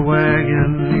drive a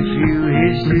wagon if you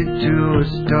hitched it to a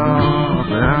star,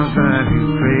 but I'll drive you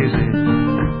crazy,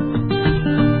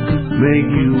 make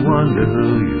you wonder who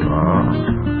you are.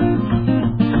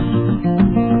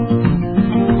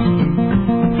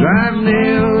 Drive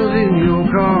nails in your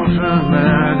coffin, but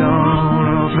I don't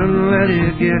often let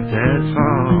it get that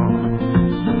far.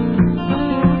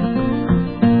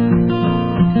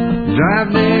 Drive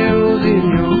nails in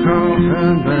your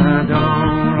coffin, but I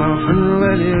don't often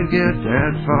let it get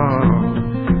that far.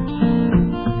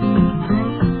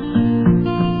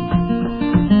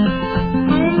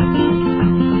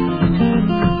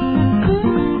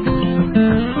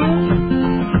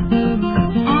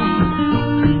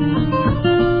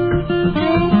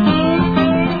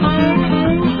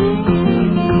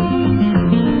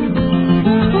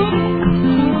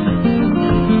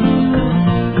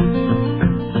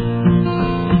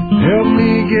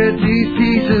 Get these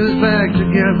pieces back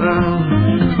together,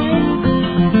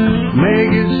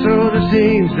 make it so the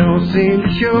seams don't seem to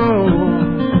show.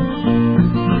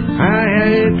 I had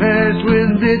it patched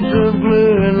with bits of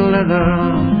glue and leather.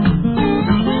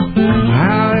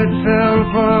 How it fell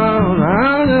apart,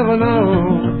 I'll never know.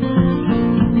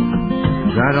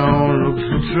 I don't look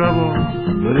for trouble,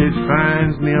 but it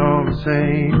finds me all the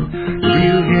same. If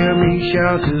you hear me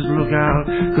shout, just look out,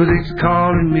 'cause it's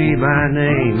calling me by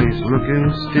name. It's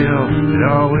looking still, it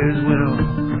always will.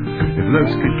 If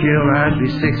looks could kill, I'd be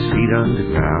 6 feet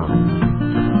underground.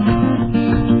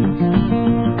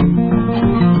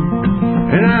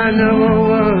 And I never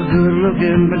was good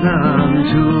looking, but now I'm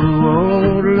too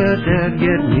old to let that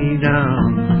get me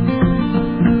down.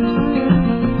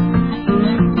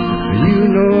 You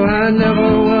know I never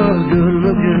was good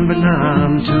looking, but now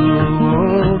I'm too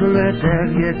old to let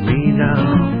that get me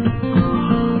down.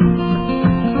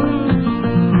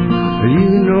 You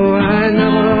know I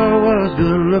never was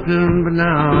good looking, but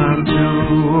now I'm too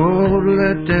old to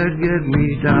let that get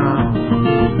me down.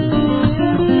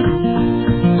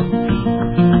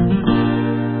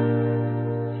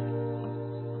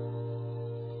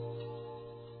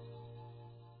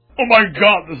 Oh my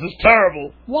God, this is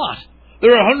terrible. What?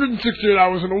 There are 168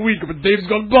 hours in a week, but Dave's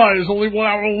Gone By is only 1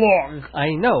 hour long. I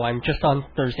know, I'm just on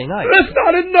Thursday night. That's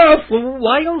not enough! Well,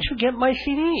 why don't you get my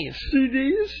CDs?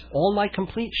 CDs? All my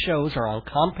complete shows are on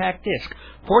compact disc,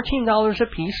 $14 a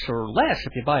piece or less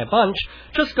if you buy a bunch.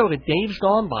 Just go to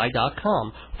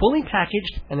davesgoneby.com. Fully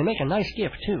packaged, and they make a nice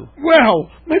gift, too. Well,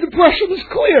 my depression is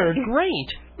cleared.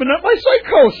 Great. But not my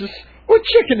psychosis. What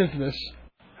chicken is this?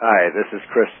 Hi, this is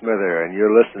Chris Smither, and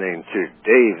you're listening to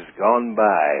Dave's Gone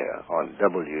By on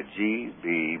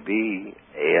WGBB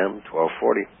AM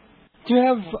 1240. Do you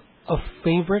have a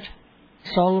favorite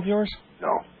song of yours?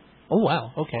 No. Oh,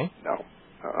 wow. Okay. No.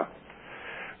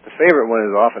 The favorite one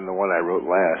is often the one I wrote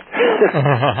last,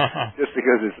 just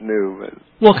because it's new. But...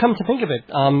 Well, come to think of it,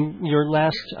 your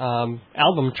last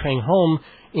album, Train Home,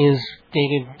 is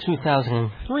dated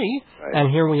 2003, right.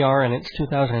 And here we are, and it's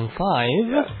 2005.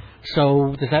 Yeah.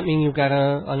 So does that mean you've got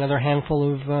another handful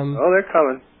of... Oh, they're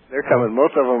coming. They're coming.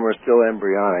 Most of them are still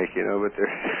embryonic, but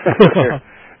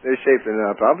they're shaping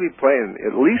up. I'll be playing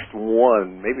at least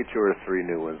one, maybe 2 or 3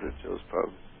 new ones at Joe's Pub.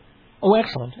 Oh,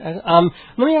 excellent.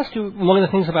 Let me ask you, one of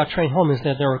the things about Train Home is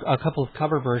that there are a couple of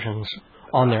cover versions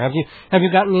on there. Have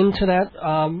you gotten into that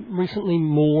recently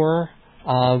more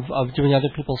of doing other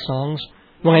people's songs?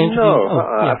 No,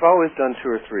 I've always done 2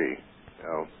 or 3.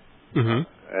 Mm-hmm.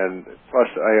 And plus,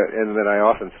 and then I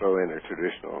often throw in a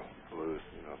traditional blues,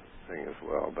 thing as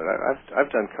well. But I've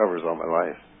done covers all my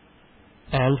life.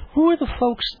 And who are the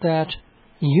folks that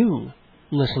you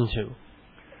listen to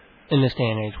in this day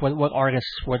and age? What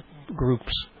artists? What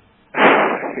groups?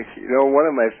 One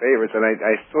of my favorites, and I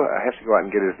have to go out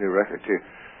and get his new record too.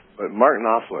 But Martin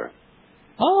Knopfler.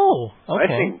 Oh,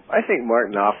 okay. I think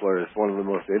Martin Knopfler is one of the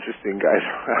most interesting guys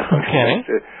around. Okay.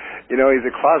 He's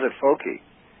a closet folkie.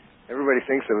 Everybody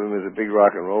thinks of him as a big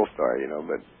rock and roll star,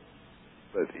 but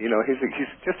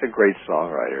he's just a great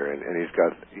songwriter, and he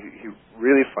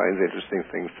really finds interesting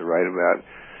things to write about.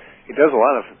 He does a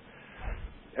lot of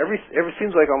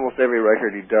seems like almost every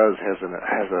record he does has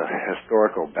a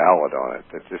historical ballad on it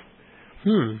that just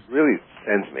really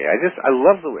sends me. I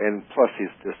love and plus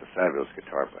he's just a fabulous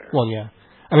guitar player. Well, yeah.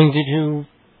 I mean, did you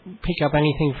pick up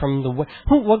anything from the way?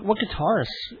 What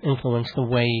guitarists influenced the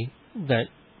way that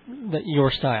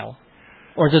your style?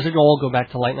 Or does it all go back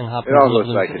to Lightning Hopkins? It all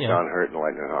goes back to John Hurt and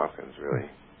Lightning Hopkins, really.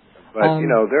 But,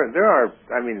 there are,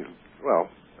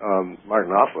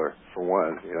 Martin Knopfler, for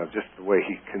one, just the way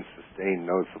he can sustain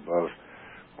notes above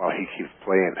while he keeps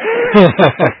playing.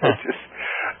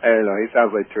 I don't know, he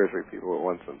sounds like 2 or 3 people at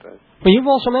once sometimes. But you've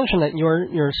also mentioned that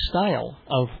your style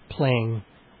of playing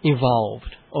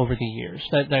evolved over the years,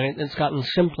 that it's gotten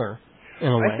simpler in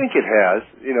a way. I think it has,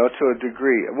 to a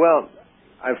degree. Well,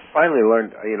 I've finally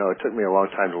learned, it took me a long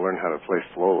time to learn how to play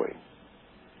slowly.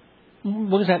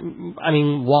 What does that,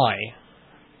 why?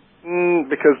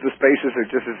 Because the spaces are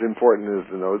just as important as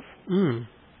the notes.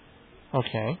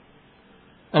 Okay.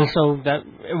 And so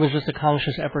it was just a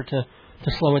conscious effort to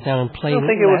slow it down and play. I don't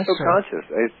think it was so conscious.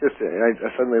 It's just, I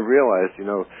suddenly realized,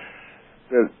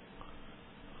 that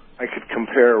I could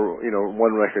compare,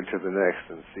 one record to the next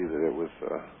and see that it was,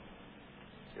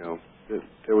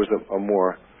 there was a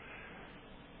more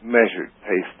measured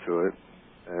pace to it,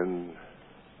 and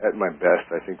at my best,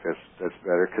 I think that's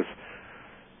better, because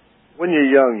when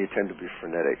you're young, you tend to be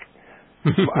frenetic.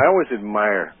 I always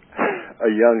admire a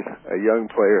young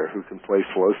player who can play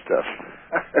slow stuff,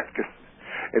 because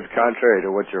it's contrary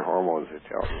to what your hormones are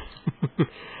telling you.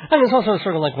 And it's also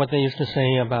sort of like what they used to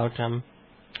say about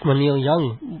when Neil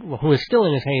Young, who is still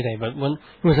in his heyday, but when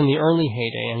he was in the early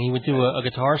heyday, and he would do a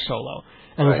guitar solo,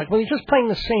 and it was like, well, he's just playing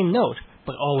the same note,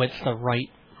 but it's the right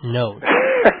note.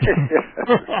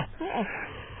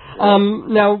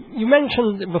 Now, you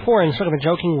mentioned before in sort of a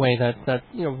joking way that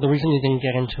you know the reason you didn't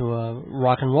get into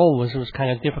rock and roll was it was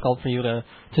kind of difficult for you to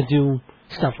do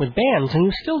stuff with bands, and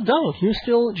you still don't. You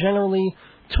still generally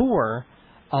tour,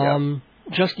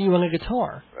 just you and a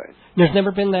guitar. Right. There's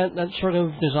never been that sort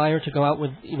of desire to go out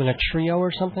with even a trio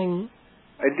or something?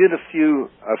 I did a few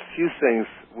things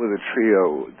with a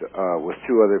trio with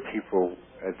two other people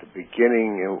at the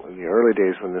beginning, in the early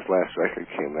days when this last record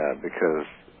came out, because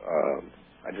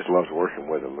I just loved working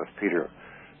with him. With Peter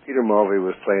Mulvey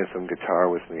was playing some guitar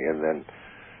with me, and then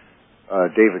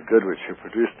David Goodrich, who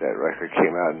produced that record,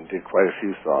 came out and did quite a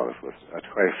few songs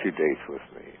quite a few dates with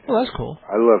me. Well, that's cool.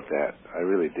 I loved that. I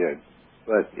really did.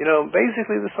 But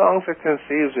basically the songs are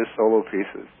conceived as solo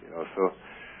pieces. So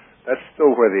that's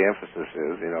still where the emphasis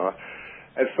is.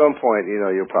 At some point,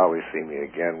 you'll probably see me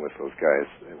again with those guys.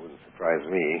 It wouldn't surprise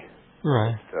me.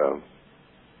 Right. But,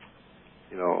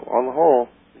 on the whole,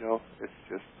 it's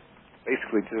just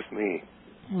basically just me.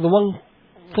 The one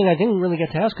thing I didn't really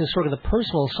get to ask is sort of the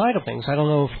personal side of things. I don't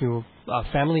know if you're a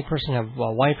family person, have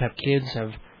a wife, have kids,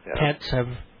 have pets, have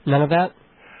none of that?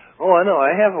 Oh, I know. I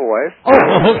have a wife.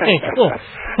 Oh, okay, cool.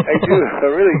 I do.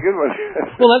 A really good one.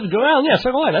 Well, that's good. Well, yeah,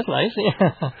 so do I. That's nice.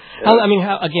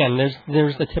 Yeah. Again,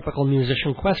 there's the typical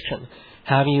musician question.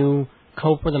 How do you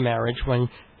cope with a marriage when,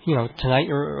 tonight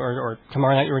or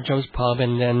tomorrow night you're at Joe's Pub,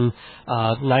 and then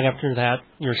the night after that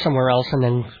you're somewhere else, and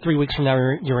then 3 weeks from now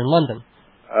you're in London?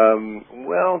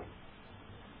 Well,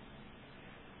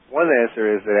 one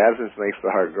answer is that absence makes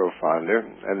the heart grow fonder,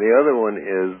 and the other one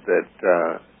is that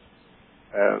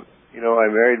I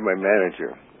married my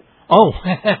manager. Oh.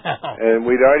 And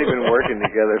we'd already been working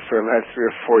together for about 3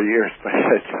 or 4 years by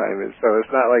that time, and so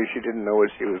it's not like she didn't know what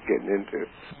she was getting into.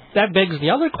 That begs the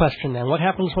other question then. What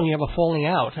happens when you have a falling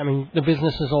out? I mean, the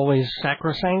business is always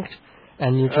sacrosanct,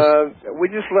 and you just... we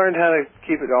just learned how to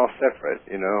keep it all separate,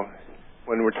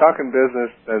 When we're talking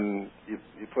business, then you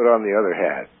put on the other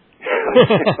hat.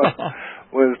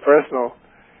 When it's personal,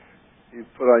 you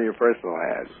put on your personal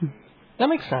hat. That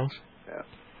makes sense. Yeah.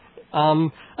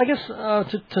 I guess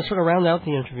to sort of round out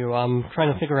the interview, I'm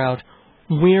trying to figure out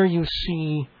where you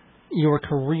see your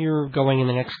career going in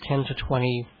the next 10 to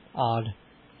 20 odd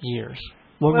years.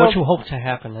 What you hope to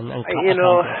happen? And I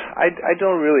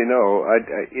don't really know.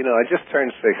 I just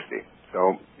turned 60,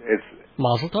 so it's...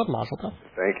 Mazel tov, mazel tov.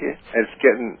 Thank you. It's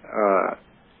getting...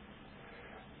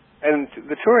 and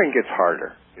the touring gets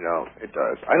harder, it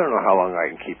does. I don't know how long I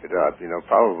can keep it up,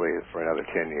 probably for another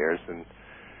 10 years, and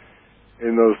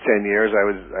in those 10 years, I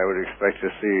would expect to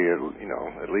see,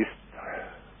 at least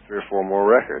 3 or 4 more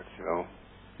records,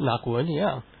 Knock wood,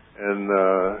 yeah. And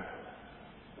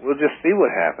we'll just see what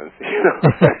happens,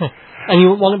 And you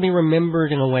want to be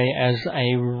remembered in a way as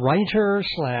a writer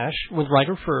 / with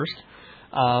writer first,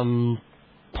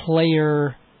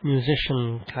 player,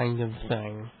 musician kind of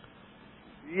thing.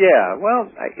 Yeah,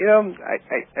 well,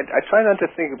 I try not to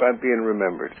think about being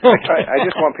remembered. I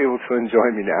just want people to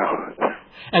enjoy me now.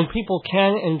 And people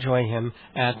can enjoy him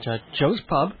at Joe's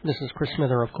Pub. This is Chris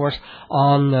Smither, of course,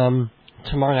 on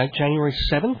tomorrow night, January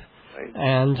 7th. Right.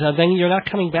 And then you're not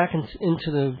coming back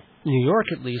into the New York,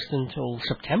 at least, until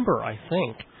September, I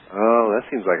think. Oh, that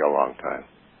seems like a long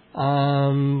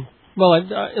time. Well,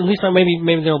 at least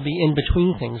maybe there'll be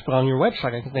in-between things, but on your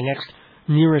website, I think the next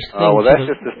nearest thing... Oh, well, that's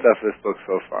just the stuff this book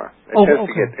so far.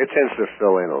 It tends to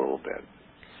fill in a little bit.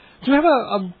 Do you have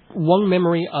a one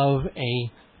memory of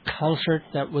a concert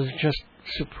that was just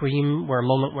supreme, where a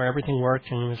moment where everything worked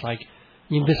and it was like,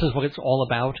 this is what it's all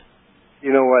about?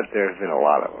 You know what? There's been a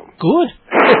lot of them. Good.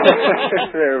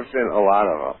 There have been a lot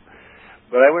of them.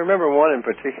 But I remember one in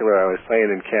particular. I was playing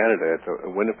in Canada at the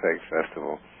Winnipeg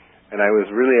Festival, and I was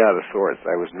really out of sorts.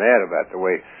 I was mad about the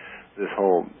way this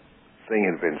whole thing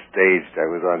had been staged.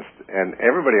 And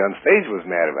everybody on stage was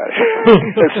mad about it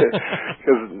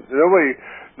because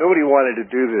nobody wanted to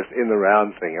do this in the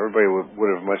round thing. Everybody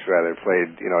would have much rather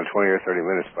played 20 or 30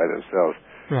 minutes by themselves.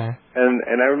 Right.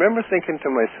 And I remember thinking to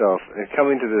myself and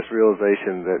coming to this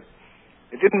realization that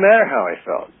it didn't matter how I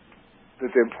felt.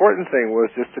 That the important thing was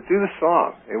just to do the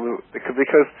song. Because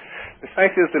the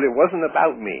fact is that it wasn't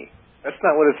about me. That's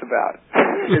not what it's about.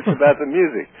 It's about the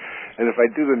music. And if I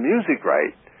do the music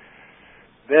right,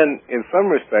 then in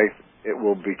some respects it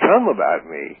will become about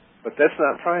me, but that's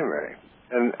not primary.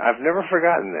 And I've never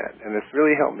forgotten that, and it's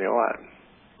really helped me a lot.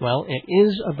 Well, it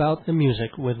is about the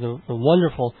music with the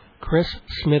wonderful Chris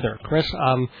Smither. Chris,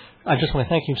 I just want to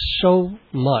thank you so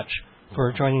much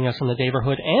for joining us in the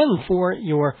neighborhood and for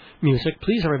your music.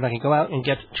 Please, everybody, go out and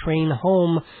get Train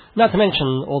Home, not to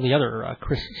mention all the other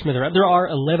Chris Smither. There are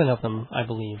 11 of them, I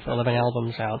believe, 11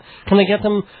 albums out. Can they get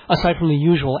them, aside from the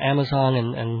usual Amazon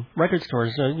and record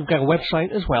stores? You've got a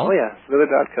website as well. Oh, yeah,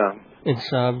 Smither.com. It's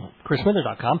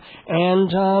ChrisSmither.com.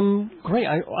 And great.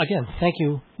 Again, thank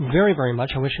you very, very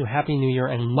much. I wish you a Happy New Year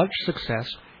and much success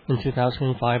in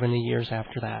 2005 and the years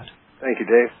after that. Thank you,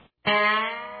 Dave.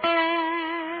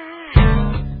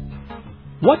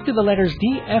 What do the letters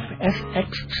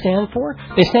DFSX stand for?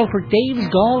 They stand for Dave's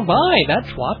Gone By. That's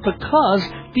what, because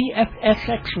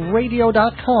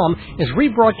DFSXradio.com is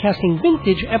rebroadcasting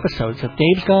vintage episodes of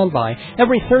Dave's Gone By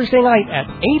every Thursday night at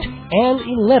 8 and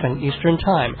 11 Eastern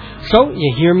Time. So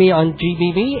you hear me on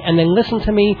GBB and then listen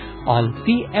to me on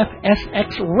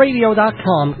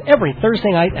DFSXradio.com every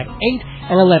Thursday night at 8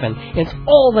 and 11. It's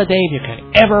all the Dave you could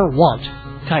ever want.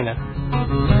 Kinda.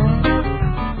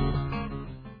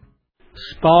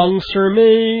 Sponsor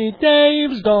me,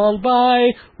 Dave's Gone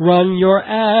By. Run your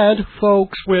ad,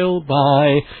 folks will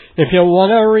buy. If you want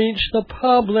to reach the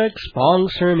public,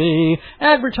 sponsor me.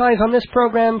 Advertise on this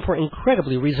program for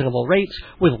incredibly reasonable rates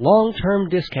with long-term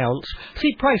discounts.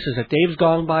 See prices at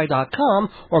davesgoneby.com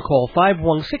or call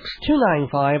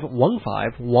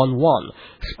 516-295-1511.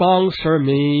 Sponsor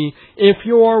me. If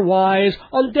you're wise,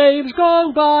 on Dave's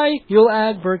Gone By, you'll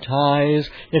advertise.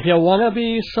 If you want to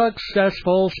be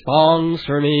successful,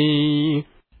 sponsor me.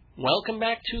 Welcome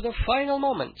back to the final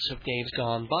moments of Dave's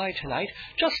Gone By tonight.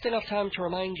 Just enough time to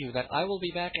remind you that I will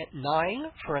be back at 9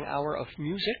 for an hour of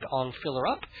music on Filler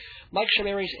Up. Mike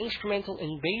Shameri's Instrumental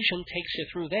Invasion takes you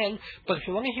through then, but if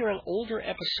you want to hear an older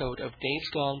episode of Dave's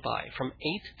Gone By from 8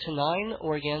 to 9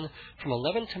 or again from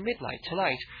 11 to midnight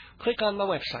tonight, click on my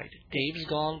website,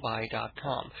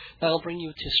 davesgoneby.com. That'll bring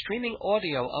you to streaming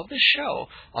audio of the show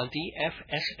on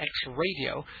DFSX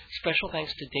Radio. Special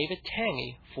thanks to David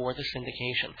Tangy for the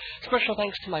syndication. Special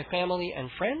thanks to my family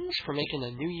and friends for making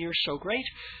the new year so great.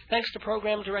 Thanks to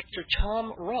Program Director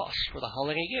Tom Ross for the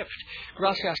holiday gift.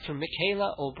 Gracias to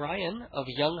Michaela O'Brien of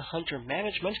Young Hunter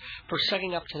Management for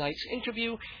setting up tonight's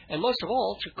interview. And most of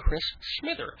all, to Chris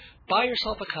Smither. Buy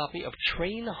yourself a copy of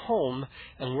Train Home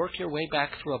and work your way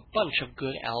back through a bunch of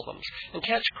good albums. And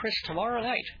catch Chris tomorrow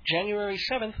night, January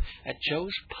 7th, at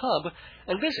Joe's Pub,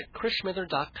 and visit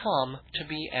ChrisSmither.com to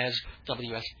be, as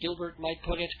W.S. Gilbert might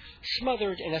put it,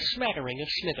 smothered in a smattering of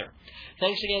Smither.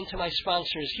 Thanks again to my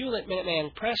sponsors, Hewlett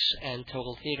Minuteman Press and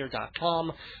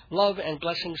TotalTheater.com. Love and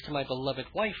blessings to my beloved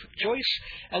wife, Joyce,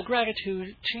 and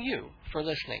gratitude to you for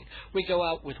listening. We go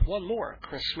out with one more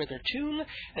Chris Smither tune,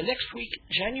 and next week,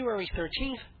 January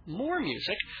 13th, more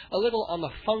music, a little on the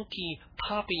funky,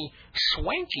 poppy,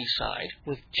 swanky side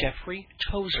with Jeffrey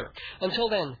Tozer. Until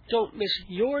then, don't miss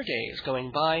your days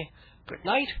going by. Good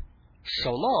night,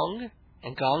 so long,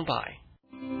 and gone by.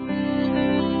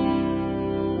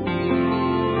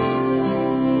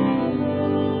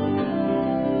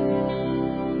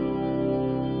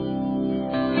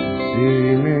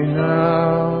 See me now,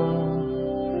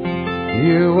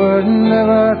 you would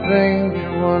never think to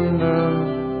wonder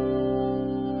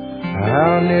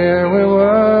how near we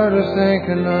were to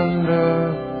sinking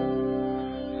under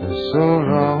for so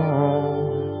long.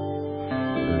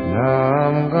 But now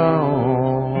I'm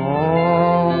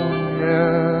gone,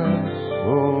 yes,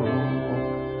 so long.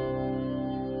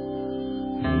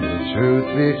 And the truth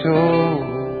be told,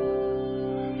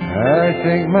 I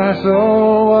think my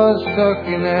soul was stuck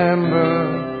in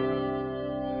amber,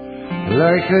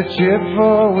 like a chip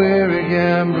for a weary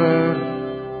gambler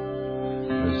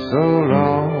for so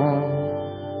long.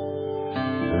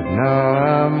 But now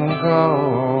I'm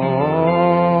gone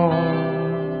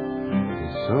for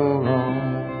so long.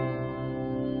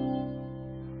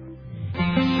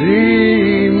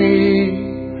 See me,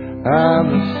 I'm a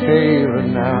sailor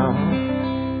now.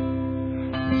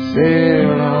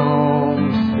 Sail on,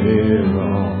 sail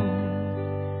on.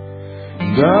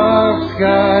 Dark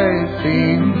skies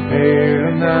seem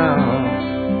paler now.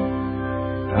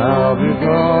 I'll be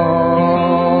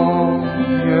gone,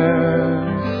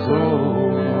 yes, so long.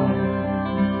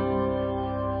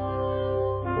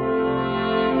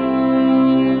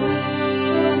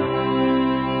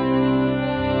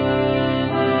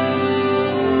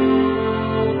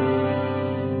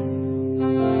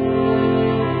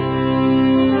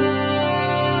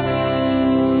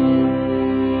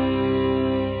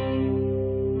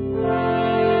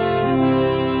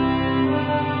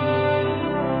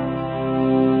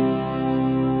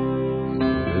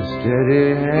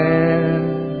 Steady hand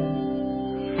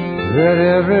that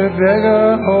every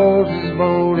beggar holds his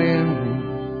boat in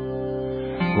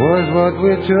was what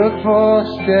we took for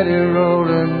steady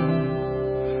rolling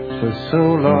for so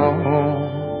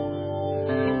long,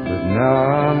 but now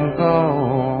I'm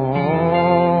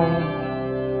gone.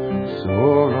 So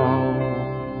long.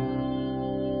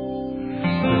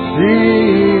 To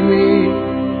see me,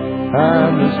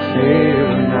 I'm a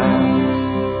sailor now.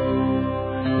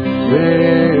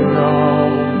 Sail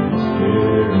on,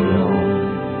 sail on.